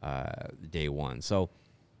day one. So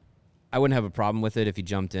I wouldn't have a problem with it if he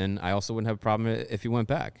jumped in. I also wouldn't have a problem if he went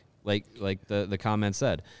back. Like the comment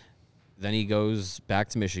said, then he goes back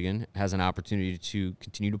to Michigan, has an opportunity to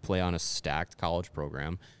continue to play on a stacked college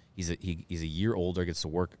program. He's a year older, gets to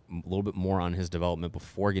work a little bit more on his development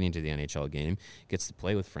before getting to the NHL game. Gets to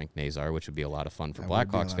play with Frank Nazar, which would be a lot of fun for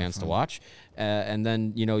Blackhawks fans to watch. And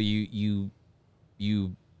then you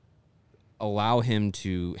allow him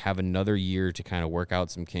to have another year to kind of work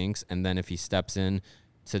out some kinks, and then if he steps in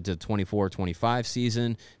to the 24-25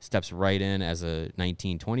 season, steps right in as a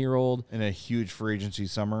 19, 20-year-old. In a huge free agency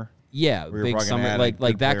summer. Yeah, big summer.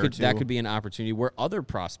 Like that could be an opportunity where other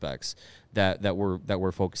prospects that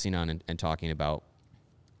we're focusing on and talking about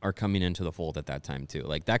are coming into the fold at that time too.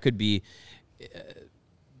 Like that could be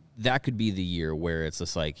the year where it's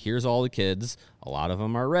just like, here's all the kids, a lot of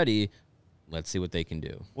them are ready, let's see what they can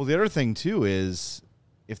do. Well, the other thing too is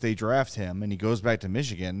if they draft him and he goes back to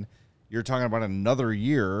Michigan, you're talking about another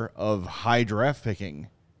year of high draft picking,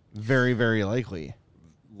 very, very likely.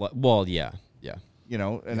 Well, yeah.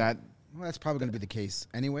 That's probably going to be the case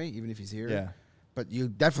anyway, even if he's here. Yeah. But you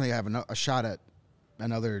definitely have a shot at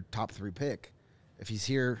another top 3 pick. If he's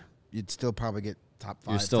here, you'd still probably get top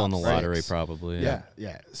 5. You're still in the 6. lottery, probably. Yeah.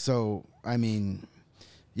 So I mean,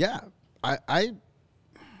 yeah, I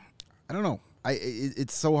don't know.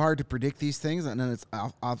 It's so hard to predict these things, and then it's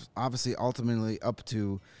obviously ultimately up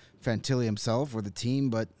to Fantilli himself or the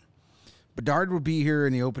team, but Bedard will be here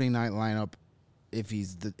in the opening night lineup if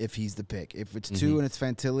he's the pick. If it's 2 and it's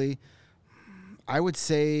Fantilli, I would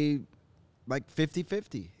say like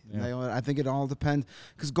 50-50. Yeah. I think it all depends,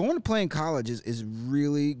 because going to play in college is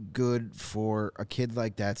really good for a kid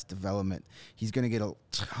like that's development. He's going to get a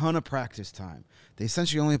ton of practice time. They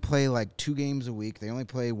essentially only play like 2 games a week. They only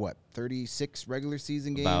play 36 regular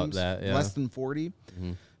season games, about that, yeah. Less than 40.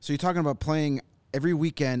 Mm-hmm. So you're talking about playing every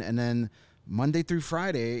weekend, and then Monday through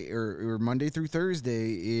Friday or Monday through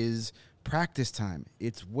Thursday is practice time.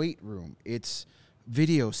 It's weight room. It's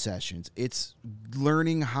video sessions. It's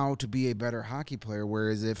learning how to be a better hockey player.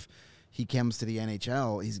 Whereas if he comes to the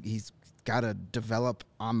NHL, he's got to develop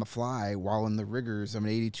on the fly while in the rigors of an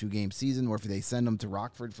 82-game season, or if they send him to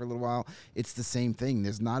Rockford for a little while, it's the same thing.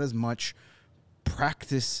 There's not as much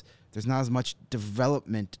practice. There's not as much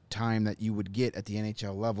development time that you would get at the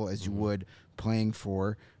NHL level as you would playing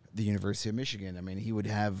for the University of Michigan. I mean, he would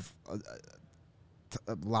have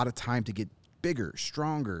a lot of time to get bigger,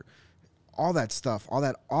 stronger, all that stuff, all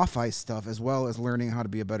that off-ice stuff, as well as learning how to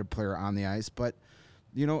be a better player on the ice. But,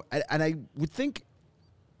 and I would think,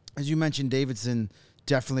 as you mentioned, Davidson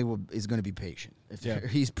definitely is going to be patient.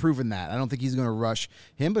 He's proven that. I don't think he's going to rush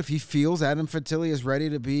him, but if he feels Adam Fantilli is ready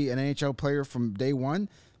to be an NHL player from day one,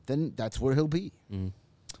 then that's where he'll be.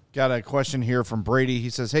 Got a question here from Brady. He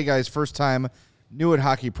says, hey, guys, first time new at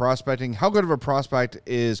hockey prospecting. How good of a prospect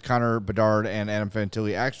is Connor Bedard and Adam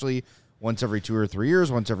Fantilli? Actually, once every 2 or 3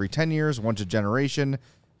 years, once every 10 years, once a generation.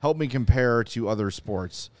 Help me compare to other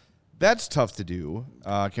sports. That's tough to do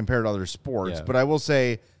compared to other sports. Yeah. But I will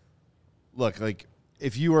say, look, like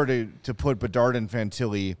if you were to put Bedard and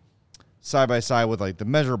Fantilli side by side with like the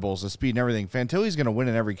measurables, the speed and everything, Fantilli's going to win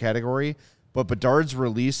in every category. But Bedard's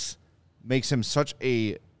release makes him such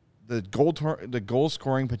the goal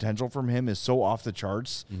scoring potential from him is so off the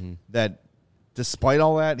charts that despite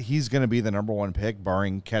all that, he's going to be the number one pick,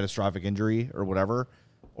 barring catastrophic injury or whatever,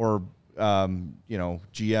 or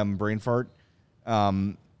GM brain fart.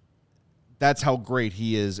 That's how great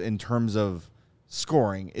he is in terms of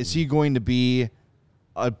scoring. Is he going to be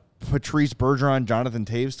a Patrice Bergeron, Jonathan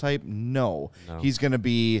Taves type? No. He's going to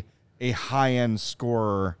be a high-end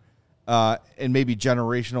scorer and maybe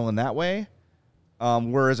generational in that way.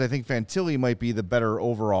 Whereas I think Fantilli might be the better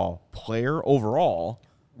overall player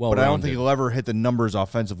but I don't think he'll ever hit the numbers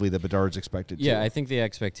offensively that Bedard's expected to. Yeah, I think the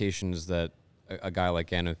expectation is that a guy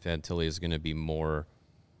like Adam Fantilli is going to be more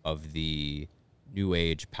of the new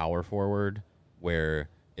age power forward, where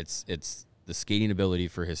it's the skating ability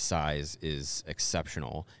for his size is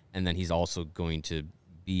exceptional, and then he's also going to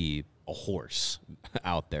be a horse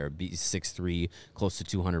out there, be 6'3", close to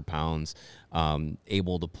 200 pounds,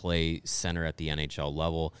 able to play center at the NHL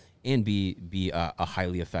level, and be a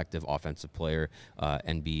highly effective offensive player,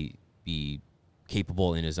 and be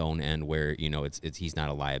capable in his own end, where he's not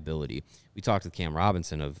a liability. We talked with Cam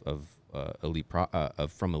Robinson from Elite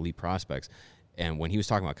Prospects, and when he was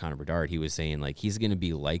talking about Connor Bedard, he was saying like he's going to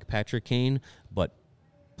be like Patrick Kane, but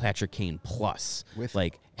Patrick Kane plus, with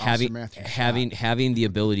like having the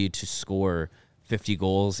ability to score 50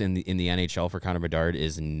 goals in the NHL for Connor Bedard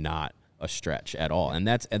is not a stretch at all, and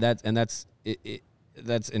that's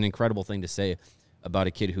an incredible thing to say about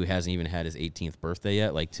a kid who hasn't even had his 18th birthday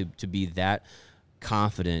yet. Like to be that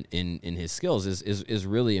confident in his skills is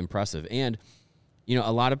really impressive. And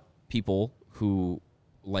a lot of people who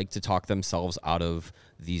like to talk themselves out of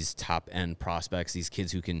these top end prospects, these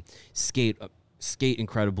kids who can skate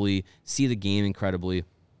incredibly, see the game incredibly,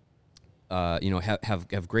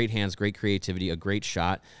 have great hands, great creativity, a great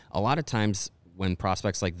shot. A lot of times when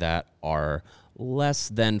prospects like that are less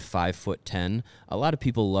than 5'10", a lot of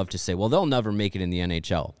people love to say, well, they'll never make it in the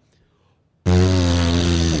NHL.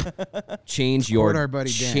 Change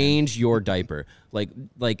your diaper.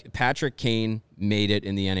 Like Patrick Kane made it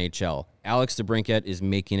in the NHL. Alex DeBrincat is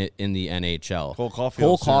making it in the NHL.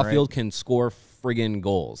 Cole Caulfield can score friggin'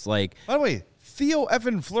 goals. Like, by the way, Theo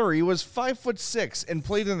Evan Fleury was 5'6" and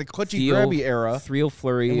played in the clutchy grabby era. Theo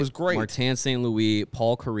Fleury was great. Martin St. Louis,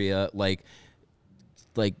 Paul Correa, like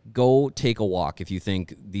go take a walk if you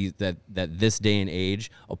think that this day and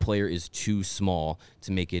age a player is too small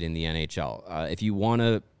to make it in the NHL. If you want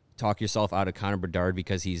to talk yourself out of Connor Bedard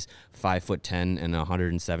because he's 5'10" and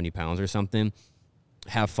 170 pounds or something,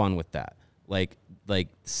 have fun with that. Like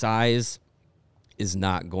size is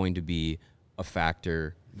not going to be a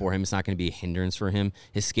factor for him. It's not going to be a hindrance for him.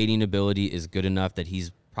 His skating ability is good enough that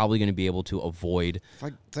he's probably going to be able to avoid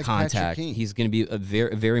contact. He's going to be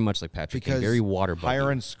very much like Patrick Kane, very water buggy. Higher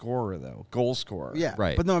end scorer though, goal scorer. Yeah,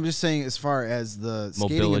 right. But no, I'm just saying as far as the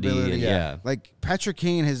mobility, skating ability, yeah. Like Patrick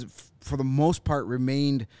Kane has, for the most part,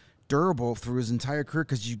 remained durable through his entire career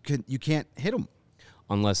because you can't hit him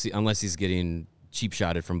unless he's getting cheap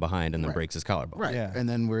shotted from behind and then breaks his collarbone. Right. Yeah. And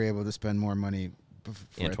then we're able to spend more money.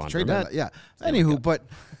 Antoine trade Vermette. that. Yeah. Anywho, but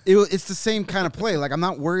it's the same kind of play. Like I'm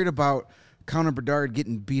not worried about Connor Bedard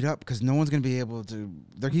getting beat up because no one's going to be able to.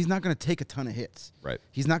 He's not going to take a ton of hits. Right.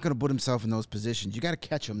 He's not going to put himself in those positions. You got to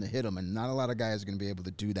catch him to hit him, and not a lot of guys are going to be able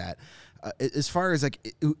to do that. As far as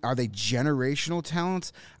are they generational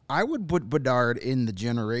talents? I would put Bedard in the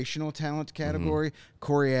generational talent category. Mm-hmm.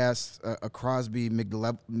 Corey asked a Crosby,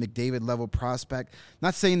 McDavid level prospect.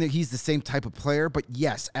 Not saying that he's the same type of player, but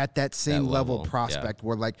yes, at that same level prospect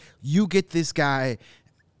where like you get this guy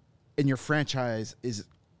and your franchise is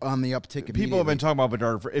on the uptick. People have been talking about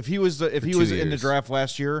Bedard if he was in the draft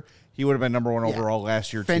last year, he would have been number one overall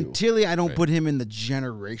last year too. Fantilli, I don't put him in the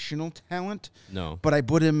generational talent. No, but I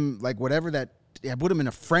put him I put him in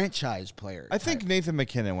a franchise player. I think Nathan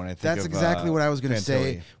McKinnon when I think that's exactly what I was going to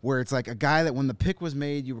say. Where it's like a guy that when the pick was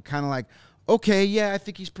made, you were kind of like, okay, yeah, I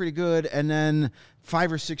think he's pretty good, and then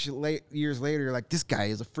 5 or 6 years later, you're like, this guy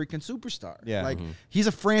is a freaking superstar. Yeah, like he's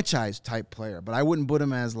a franchise type player, but I wouldn't put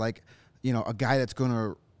him as like a guy that's going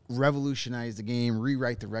to revolutionize the game,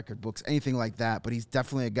 rewrite the record books, anything like that. But he's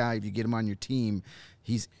definitely a guy, if you get him on your team,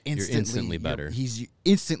 he's instantly better. He's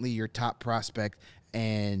instantly your top prospect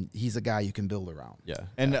and he's a guy you can build around. Yeah.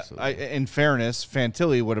 And in fairness,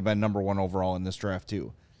 Fantilli would have been number 1 overall in this draft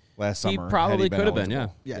too. Last He summer, probably had he could have been,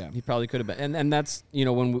 eligible. Yeah. He probably could have been. And that's,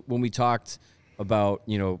 when we talked about,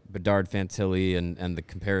 Bedard, Fantilli and the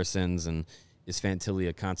comparisons, and is Fantilli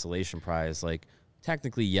a consolation prize? Like,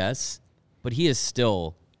 technically, yes, but he is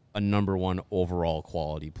still a number 1 overall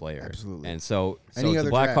quality player. Absolutely. And so Any if other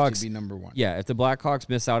the Blackhawks draft, he'd be number 1. Yeah, if the Blackhawks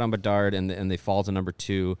miss out on Bedard and they fall to number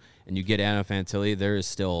 2, and you get Adam Fantilli, there is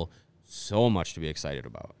still so much to be excited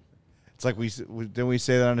about. It's like didn't we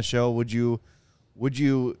say that on the show? Would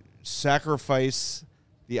you sacrifice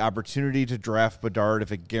the opportunity to draft Bedard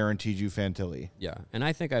if it guaranteed you Fantilli? Yeah, and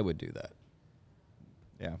I think I would do that.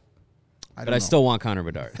 Yeah. But I still want Connor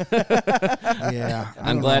Bedard. Yeah.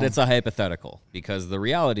 I'm glad it's a hypothetical, because the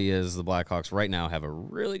reality is the Blackhawks right now have a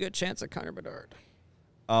really good chance at Connor Bedard.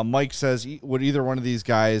 Mike says, would either one of these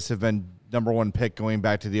guys have been number 1 pick going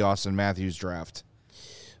back to the Austin Matthews draft?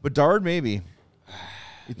 Bedard, maybe.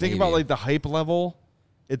 You think about like the hype level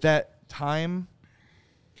at that time.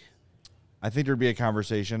 I think there'd be a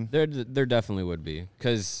conversation. There definitely would be,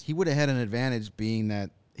 because He would have had an advantage being that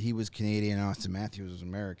he was Canadian and Austin Matthews was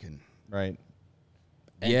American. Right.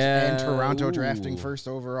 And Toronto ooh. drafting first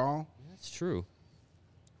overall. That's true.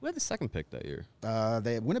 Who had the second pick that year?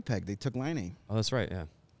 They had Winnipeg. They took Laine. Oh, that's right. Yeah,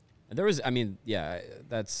 and there was. I mean, yeah.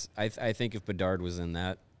 That's. I think if Bedard was in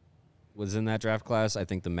that draft class, I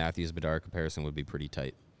think the Matthews Bedard comparison would be pretty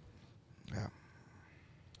tight. Yeah.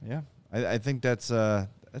 Yeah. I think that's an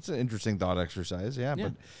interesting thought exercise. Yeah.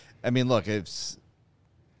 But I mean, look, could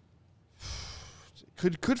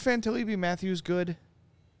Fantilli be Matthews good?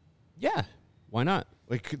 Yeah, why not?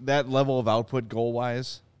 Like that level of output goal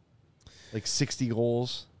wise, like 60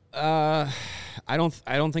 goals. I don't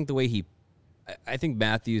think the way he. I think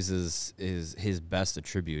Matthews is his best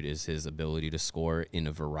attribute is his ability to score in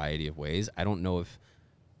a variety of ways. I don't know if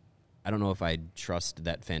I trust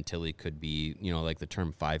that Fantilli could be, like the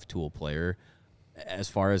term 5-tool player. As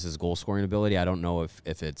far as his goal scoring ability, I don't know if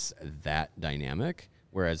it's that dynamic.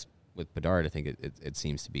 Whereas with Bedard, I think it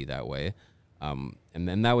seems to be that way. And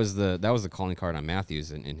then that was the calling card on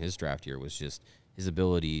Matthews in his draft year, was just his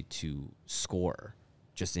ability to score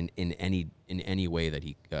just in any way that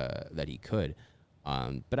he could.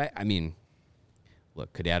 But I mean,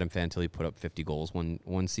 look, could Adam Fantilli put up 50 goals one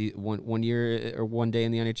year or one day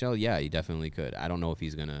in the NHL? Yeah, he definitely could. I don't know if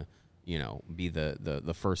he's gonna be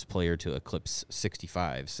the first player to eclipse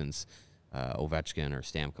 65 since Ovechkin or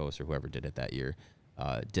Stamkos or whoever did it that year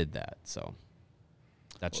did that. So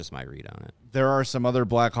that's just my read on it. There are some other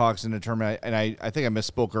Blackhawks in the tournament, and I think I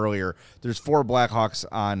misspoke earlier. There's 4 Blackhawks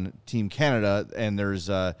on Team Canada, and there's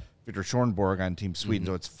Victor Schornborg on Team Sweden,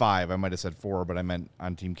 so it's 5. I might have said 4, but I meant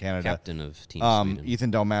on Team Canada. Captain of Team Sweden.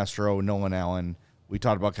 Ethan Del Mastro, Nolan Allen. We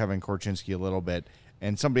talked about Kevin Korchinski a little bit,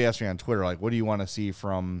 and somebody asked me on Twitter, like, what do you want to see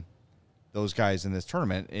from those guys in this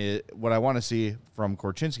tournament? What I want to see from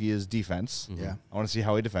Korchinski is defense. Mm-hmm. Yeah. I want to see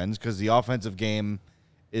how he defends, because the offensive game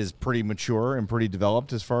is pretty mature and pretty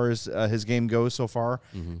developed as far as his game goes so far.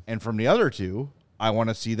 Mm-hmm. And from the other two, I want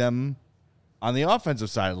to see them on the offensive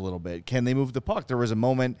side a little bit. Can they move the puck? There was a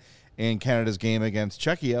moment in Canada's game against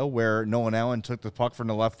Czechia where Nolan Allen took the puck from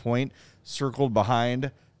the left point, circled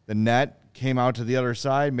behind the net, came out to the other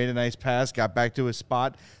side, made a nice pass, got back to his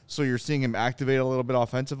spot. So you're seeing him activate a little bit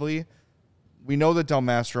offensively. We know that Del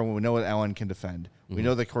Mastro, we know that Allen can defend. Mm-hmm. We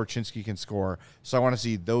know that Korchinski can score. So I want to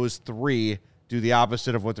see those 3 do the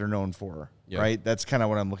opposite of what they're known for, right? That's kind of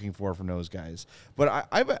what I'm looking for from those guys. But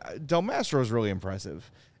Del Mastro is really impressive.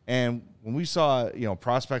 And when we saw,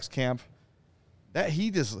 prospects camp, that he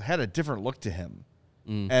just had a different look to him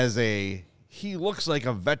he looks like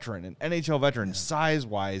a veteran, an NHL veteran,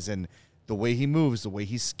 size-wise, and the way he moves, the way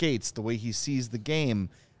he skates, the way he sees the game.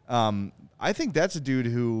 I think that's a dude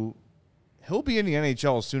who he'll be in the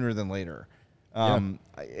NHL sooner than later. And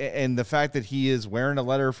the fact that he is wearing a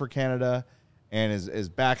letter for Canada and is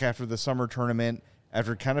back after the summer tournament,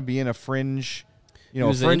 after kind of being a fringe,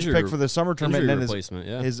 fringe pick for the summer tournament, and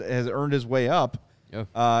then has earned his way up.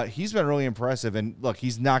 Yeah. He's been really impressive. And look,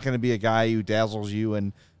 he's not going to be a guy who dazzles you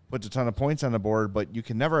and puts a ton of points on the board, but you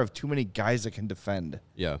can never have too many guys that can defend.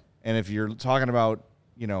 Yeah. And if you're talking about,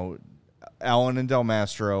 Allen and Del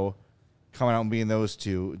Mastro coming out and being those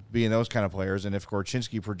kind of players, and if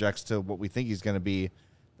Korchinski projects to what we think he's going to be,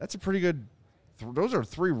 that's a pretty good. Those are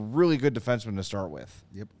 3 really good defensemen to start with.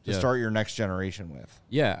 Yep. To start your next generation with.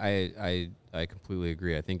 Yeah, I completely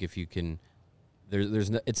agree. I think if you can,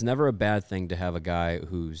 it's never a bad thing to have a guy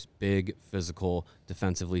who's big, physical,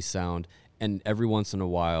 defensively sound, and every once in a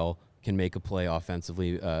while can make a play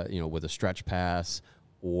offensively, with a stretch pass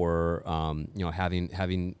or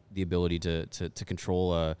having the ability to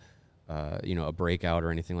control a breakout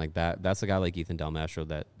or anything like that. That's a guy like Ethan Del Mastro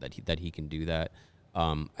that he can do that.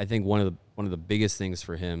 I think one of the biggest things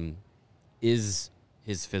for him is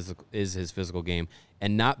his physical game,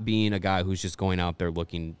 and not being a guy who's just going out there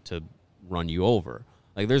looking to run you over.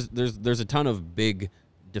 Like there's a ton of big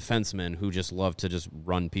defensemen who just love to just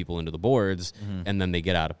run people into the boards and then they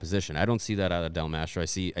get out of position. I don't see that out of Del Mastro. I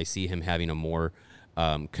see him having a more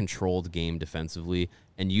controlled game defensively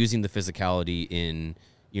and using the physicality in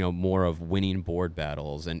more of winning board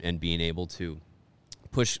battles and being able to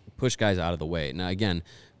push guys out of the way. Now again,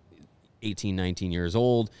 18, 19 years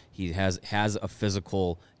old, he has a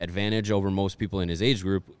physical advantage over most people in his age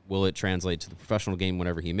group. Will it translate to the professional game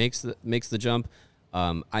whenever he makes the jump?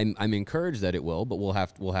 I'm encouraged that it will, but we'll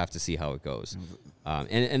have to see how it goes.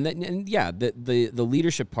 The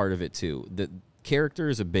leadership part of it too. The character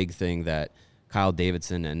is a big thing that Kyle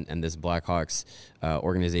Davidson and this Blackhawks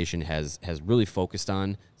organization has really focused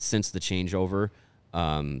on since the changeover.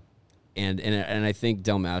 And I think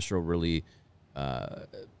Del Mastro really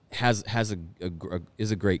is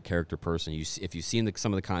a great character person. If you've seen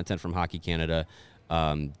some of the content from Hockey Canada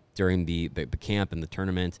during the camp and the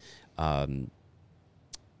tournament,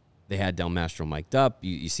 they had Del Mastro mic'd up.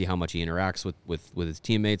 You see how much he interacts with his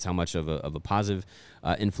teammates, how much of a positive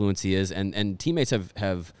influence he is, and teammates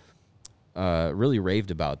have really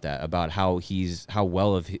raved about that, about how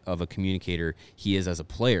well of a communicator he is as a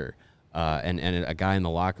player, and a guy in the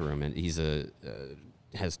locker room. And he's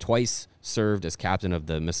has twice served as captain of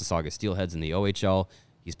the Mississauga Steelheads in the OHL.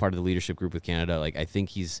 He's part of the leadership group with Canada. Like, I think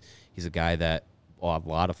he's a guy that a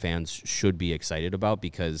lot of fans should be excited about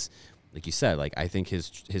because, like you said, like I think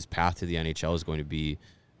his path to the NHL is going to be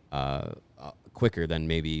quicker than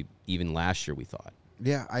maybe even last year we thought.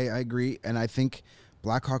 Yeah, I agree, and I think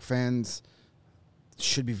Blackhawk fans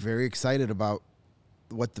should be very excited about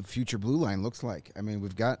what the future blue line looks like. I mean,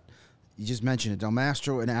 we've got, you just mentioned it, Del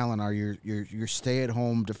Mastro and Allen are your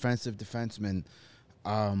stay-at-home defensive defensemen.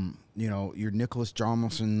 Your Nicholas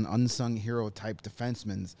Johnson unsung hero type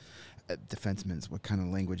defensemen. What kind of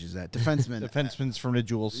language is that? Defensemen. Defensemen's from the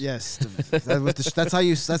Jewels. Yes, that's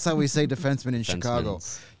how we say defensemen in Chicago.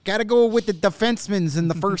 Got to go with the defensemen in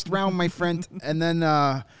the first round, my friend. And then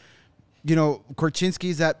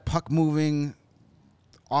Korchinski's that puck moving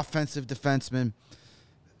offensive defenseman.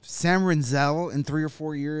 Sam Rinzel in 3 or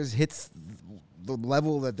 4 years hits the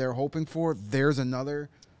level that they're hoping for. There's another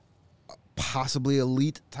possibly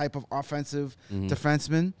elite type of offensive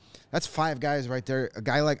defenseman. That's 5 guys right there. A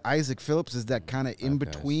guy like Isaac Phillips is that kind of in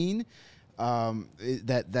between.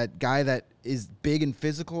 That guy that is big and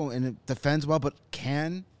physical and defends well, but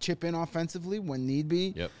can chip in offensively when need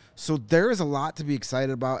be. Yep. So there is a lot to be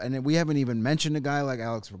excited about, and we haven't even mentioned a guy like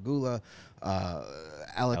Alex Regula,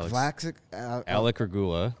 Alec Vlasic,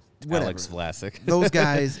 Regula, whatever. Alex Vlasic. Those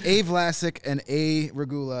guys, A. Vlasic and A.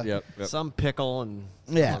 Regula. Yep. Some pickle and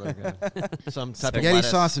Yeah. some other guy. Some type of Spaghetti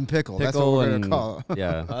lettuce. sauce and pickle. That's what we're going to call it.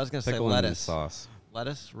 Yeah. I was going to say Pickle and lettuce. sauce.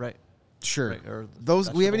 Lettuce, right? Sure. Right, or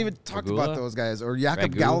Those we haven't vegetable. even talked Regula? about those guys, or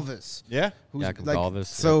Jakob Ragu? Galvis. Yeah. Who's Jakob Galvis,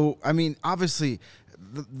 So I mean, obviously,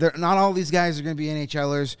 they're not all these guys are going to be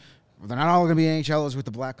NHLers. They're not all going to be NHLers with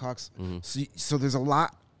the Blackhawks. So there's a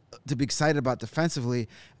lot to be excited about defensively,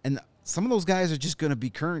 and some of those guys are just going to be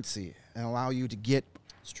currency and allow you to get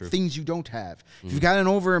true. things you don't have. If you've got an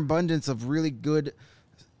overabundance of really good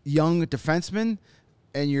young defensemen,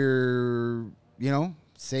 and you're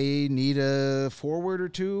say need a forward or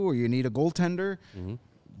two, or you need a goaltender,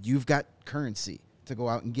 you've got currency to go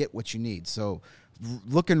out and get what you need. So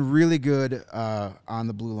looking really good on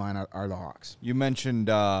the blue line are the Hawks. You mentioned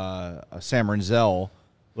Sam Rinzel.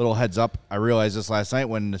 Little heads up. I realized this last night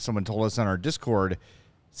when someone told us on our Discord.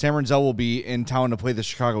 Sam Rinzel will be in town to play the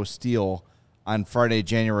Chicago Steel on Friday,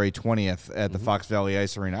 January 20th at the Fox Valley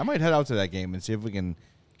Ice Arena. I might head out to that game and see if we can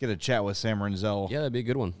get a chat with Sam Rinzel. Yeah, that'd be a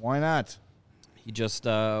good one. Why not? He just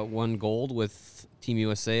won gold with Team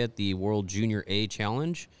USA at the World Junior A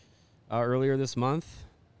Challenge earlier this month.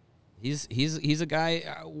 He's a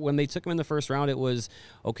guy, when they took him in the first round, it was,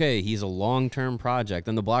 okay, he's a long-term project.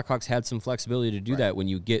 And the Blackhawks had some flexibility to do that when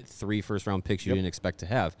you get 3 first-round picks you didn't expect to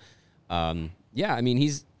have. Yeah, I mean,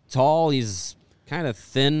 he's tall, he's kind of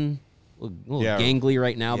thin, a little gangly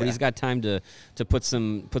right now, but he's got time to put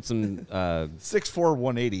some 6'4",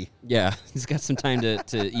 180. Yeah, he's got some time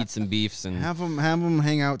to eat some beefs and Have him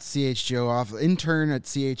hang out at CHGO off. Intern at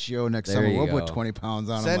CHGO next There summer. you We'll put go. 20 pounds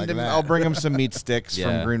on him Send like him. that. I'll bring him some meat sticks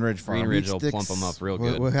from Green Ridge Farm. Green Ridge will Sticks. plump him up real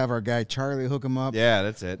We'll good. have our guy Charlie hook him up. Yeah,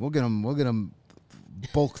 that's it. We'll get him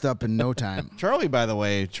bulked up in no time. Charlie, by the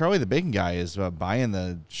way, Charlie the Bacon Guy is buying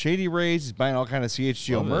the Shady Rays. He's buying all kind of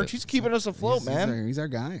CHGO Love merch. it. He's keeping us afloat, man. He's our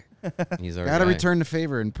guy. He's our Got to guy. return the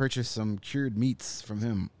favor and purchase some cured meats from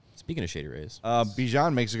him. Speaking of Shady Rays.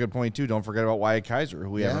 Bijan makes a good point, too. Don't forget about Wyatt Kaiser,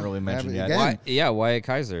 who we haven't really mentioned yet. again. Wyatt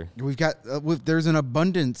Kaiser. We've got there's an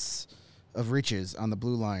abundance of riches on the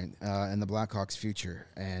blue line in the Blackhawks' future,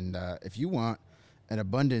 and if you want an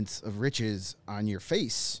abundance of riches on your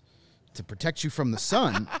face to protect you from the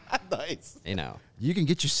sun, Nice. Hey, now. you can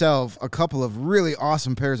get yourself a couple of really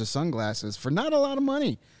awesome pairs of sunglasses for not a lot of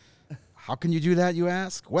money. How can you do that, you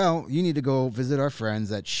ask? Well, you need to go visit our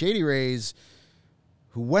friends at Shady Rays,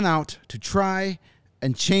 who went out to try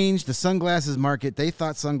and change the sunglasses market. They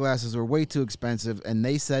thought sunglasses were way too expensive, and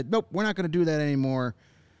they said, nope, we're not going to do that anymore.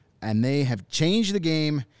 And they have changed the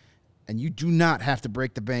game, and you do not have to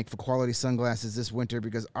break the bank for quality sunglasses this winter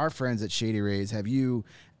because our friends at Shady Rays have you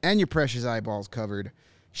and your precious eyeballs covered.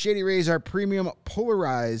 Shady Rays are premium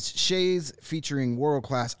polarized shades featuring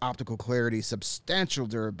world-class optical clarity, substantial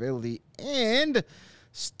durability, and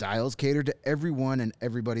styles catered to everyone and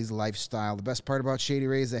everybody's lifestyle. The best part about Shady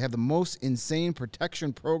Rays, they have the most insane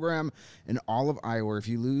protection program in all of Iowa. If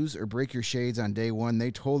you lose or break your shades on day one,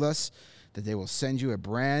 they told us that they will send you a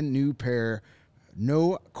brand new pair.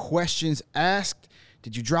 No questions asked.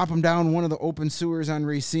 Did you drop them down one of the open sewers on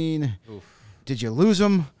Racine? Oof. Did you lose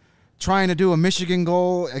them trying to do a Michigan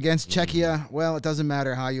goal against Czechia? Well, it doesn't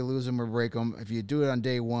matter how you lose them or break them. If you do it on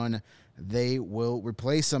day one, they will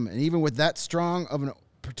replace them. And even with that strong of an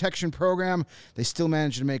protection program, they still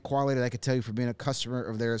manage to make quality. I could tell you from being a customer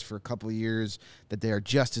of theirs for a couple of years that they are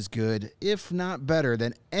just as good, if not better,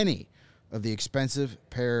 than any of the expensive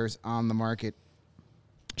pairs on the market.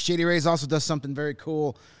 Shady Rays also does something very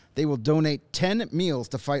cool. They will donate 10 meals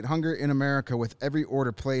to fight hunger in America with every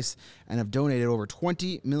order placed and have donated over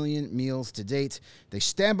 20 million meals to date. They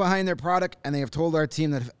stand behind their product, and they have told our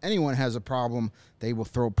team that if anyone has a problem, they will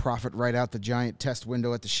throw profit right out the giant test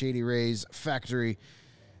window at the Shady Rays factory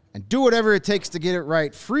and do whatever it takes to get it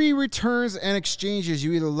right. Free returns and exchanges.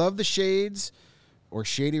 You either love the shades or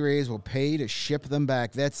Shady Rays will pay to ship them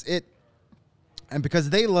back. That's it. And because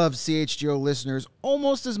they love CHGO listeners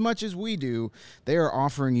almost as much as we do, they are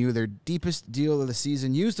offering you their deepest deal of the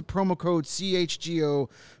season. Use the promo code CHGO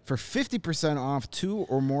for 50% off 2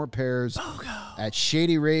 or more pairs at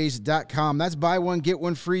ShadyRays.com. That's buy one, get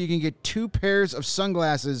one free. You can get 2 pairs of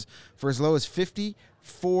sunglasses for as low as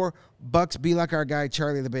 $54. Be like our guy,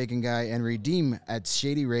 Charlie the Bacon Guy, and redeem at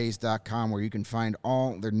ShadyRays.com, where you can find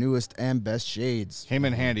all their newest and best shades. Came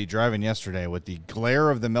in handy driving yesterday with the glare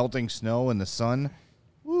of the melting snow and the sun.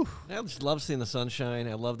 Woo. I just love seeing the sunshine.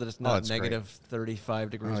 I love that it's not it's negative 35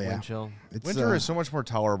 degrees Oh, yeah. wind chill. Winter is so much more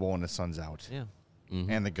tolerable when the sun's out. Yeah.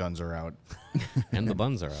 And the guns are out. And the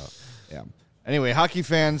buns are out. Yeah. Anyway, hockey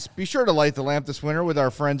fans, be sure to light the lamp this winter with our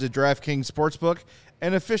friends at DraftKings Sportsbook,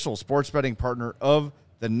 an official sports betting partner of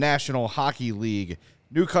the National Hockey League.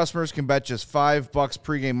 New customers can bet just $5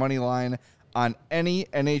 pregame money line on any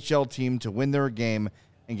NHL team to win their game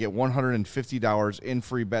and get $150 in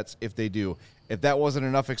free bets if they do. If that wasn't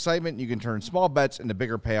enough excitement, you can turn small bets into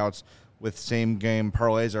bigger payouts with same-game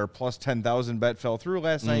parlays. Our plus 10,000 bet fell through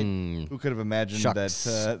last night. Who could have imagined Shucks.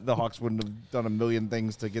 that the Hawks wouldn't have done a million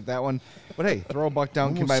things to get that one? But hey, throw a buck down,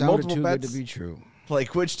 can Almost buy sounded multiple too bets. good to be true.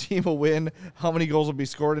 Like which team will win, how many goals will be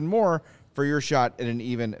scored, and more for your shot at an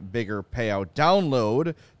even bigger payout.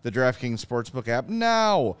 Download the DraftKings Sportsbook app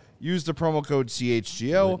now. Use the promo code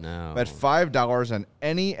CHGO. Do it now. Bet $5 on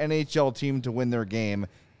any NHL team to win their game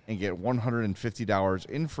and get $150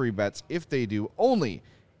 in free bets if they do, only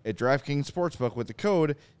at DraftKings Sportsbook with the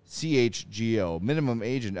code CHGO. Minimum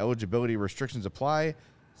age and eligibility restrictions apply.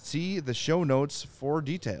 See the show notes for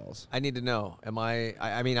details. I need to know.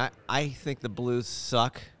 I think the Blues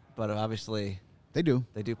suck, but obviously They do.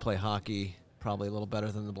 they do play hockey probably a little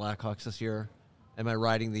better than the Blackhawks this year. Am I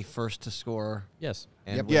riding the first to score Yes.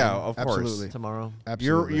 and Yep. win Yeah, of course. Absolutely. tomorrow?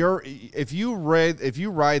 Absolutely. If you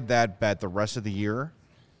ride that bet the rest of the year,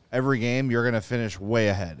 every game you're going to finish way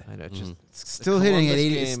ahead. I know, it's just Still hitting at Columbus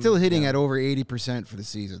 80. It's game, still hitting yeah. at over 80% for the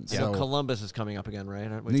season. So So Columbus is coming up again,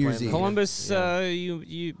 right? Aren't we New Year's playing Eve. them? Columbus, Yeah.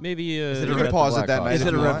 you maybe. it you a got red- the pause it that Blackhawks. night Is if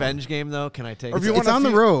it a you want. revenge game though? Can I take Or if it? you it's wanna on the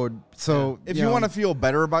feel- road. So If you want to feel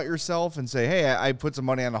better about yourself and say, hey, I put some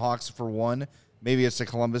money on the Hawks for one, maybe it's the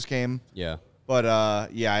Columbus game. Yeah. But,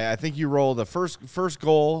 I think you roll the first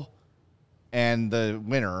goal and the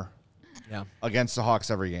winner Yeah. against the Hawks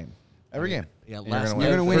every game. Every game. Yeah, And last gonna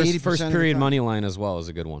You're gonna win First, 80% first of the period time. money line as well is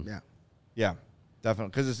a good one. yeah. Yeah,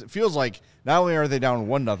 definitely. Because it feels like not only are they down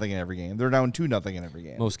 1-0 in every game, they're down 2-0 in every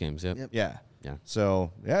game. Most games, yep. Yep. Yeah. Yeah.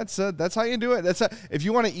 So that's how you do it. If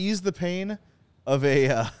you want to ease the pain of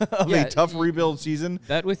a Yeah, tough rebuild season.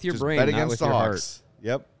 Bet with your Just brain, bet not against with the your heart. Hawks.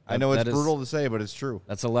 Yep. I know it's that is- brutal to say, but it's true.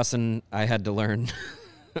 That's a lesson I had to learn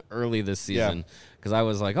early this season because I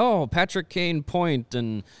was like, oh, Patrick Kane point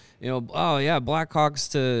and, oh, yeah,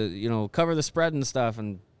 Blackhawks to, cover the spread and stuff.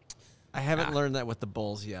 And I haven't learned that with the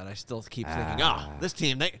Bulls yet. I still keep thinking, this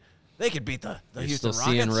team, they could beat the you're Houston still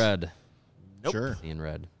Rockets. seeing red. Nope. Sure. Seeing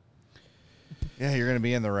red. Yeah, you're going to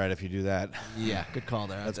be in the red if you do that. Yeah, good call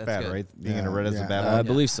there. That's bad, good. right? Being in the Yeah, red is a yeah. bad I one.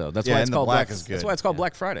 believe so. That's Yeah, why it's and the called black Black. is good. That's why it's called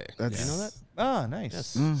Black Friday. That's- you know that? Ah, nice.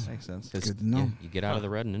 Yes. Makes sense. It's- good to know. yeah, you get out of the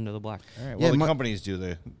red and into the black. All right. Yeah, Well, the my- companies do.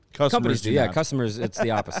 The customers Companies do, do yeah. not. Customers, it's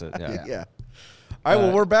the opposite. Yeah. Yeah. All right,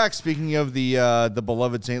 well, we're back. Speaking of the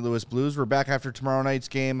beloved St. Louis Blues, we're back after tomorrow night's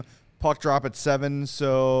game. Puck drop at 7,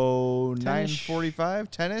 so 9:45,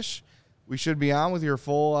 10-ish. We should be on with your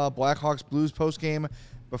full Blackhawks Blues postgame.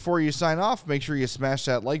 Before you sign off, make sure you smash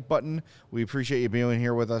that like button. We appreciate you being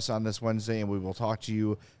here with us on this Wednesday, and we will talk to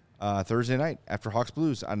you Thursday night after Hawks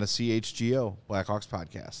Blues on the CHGO Blackhawks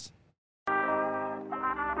podcast.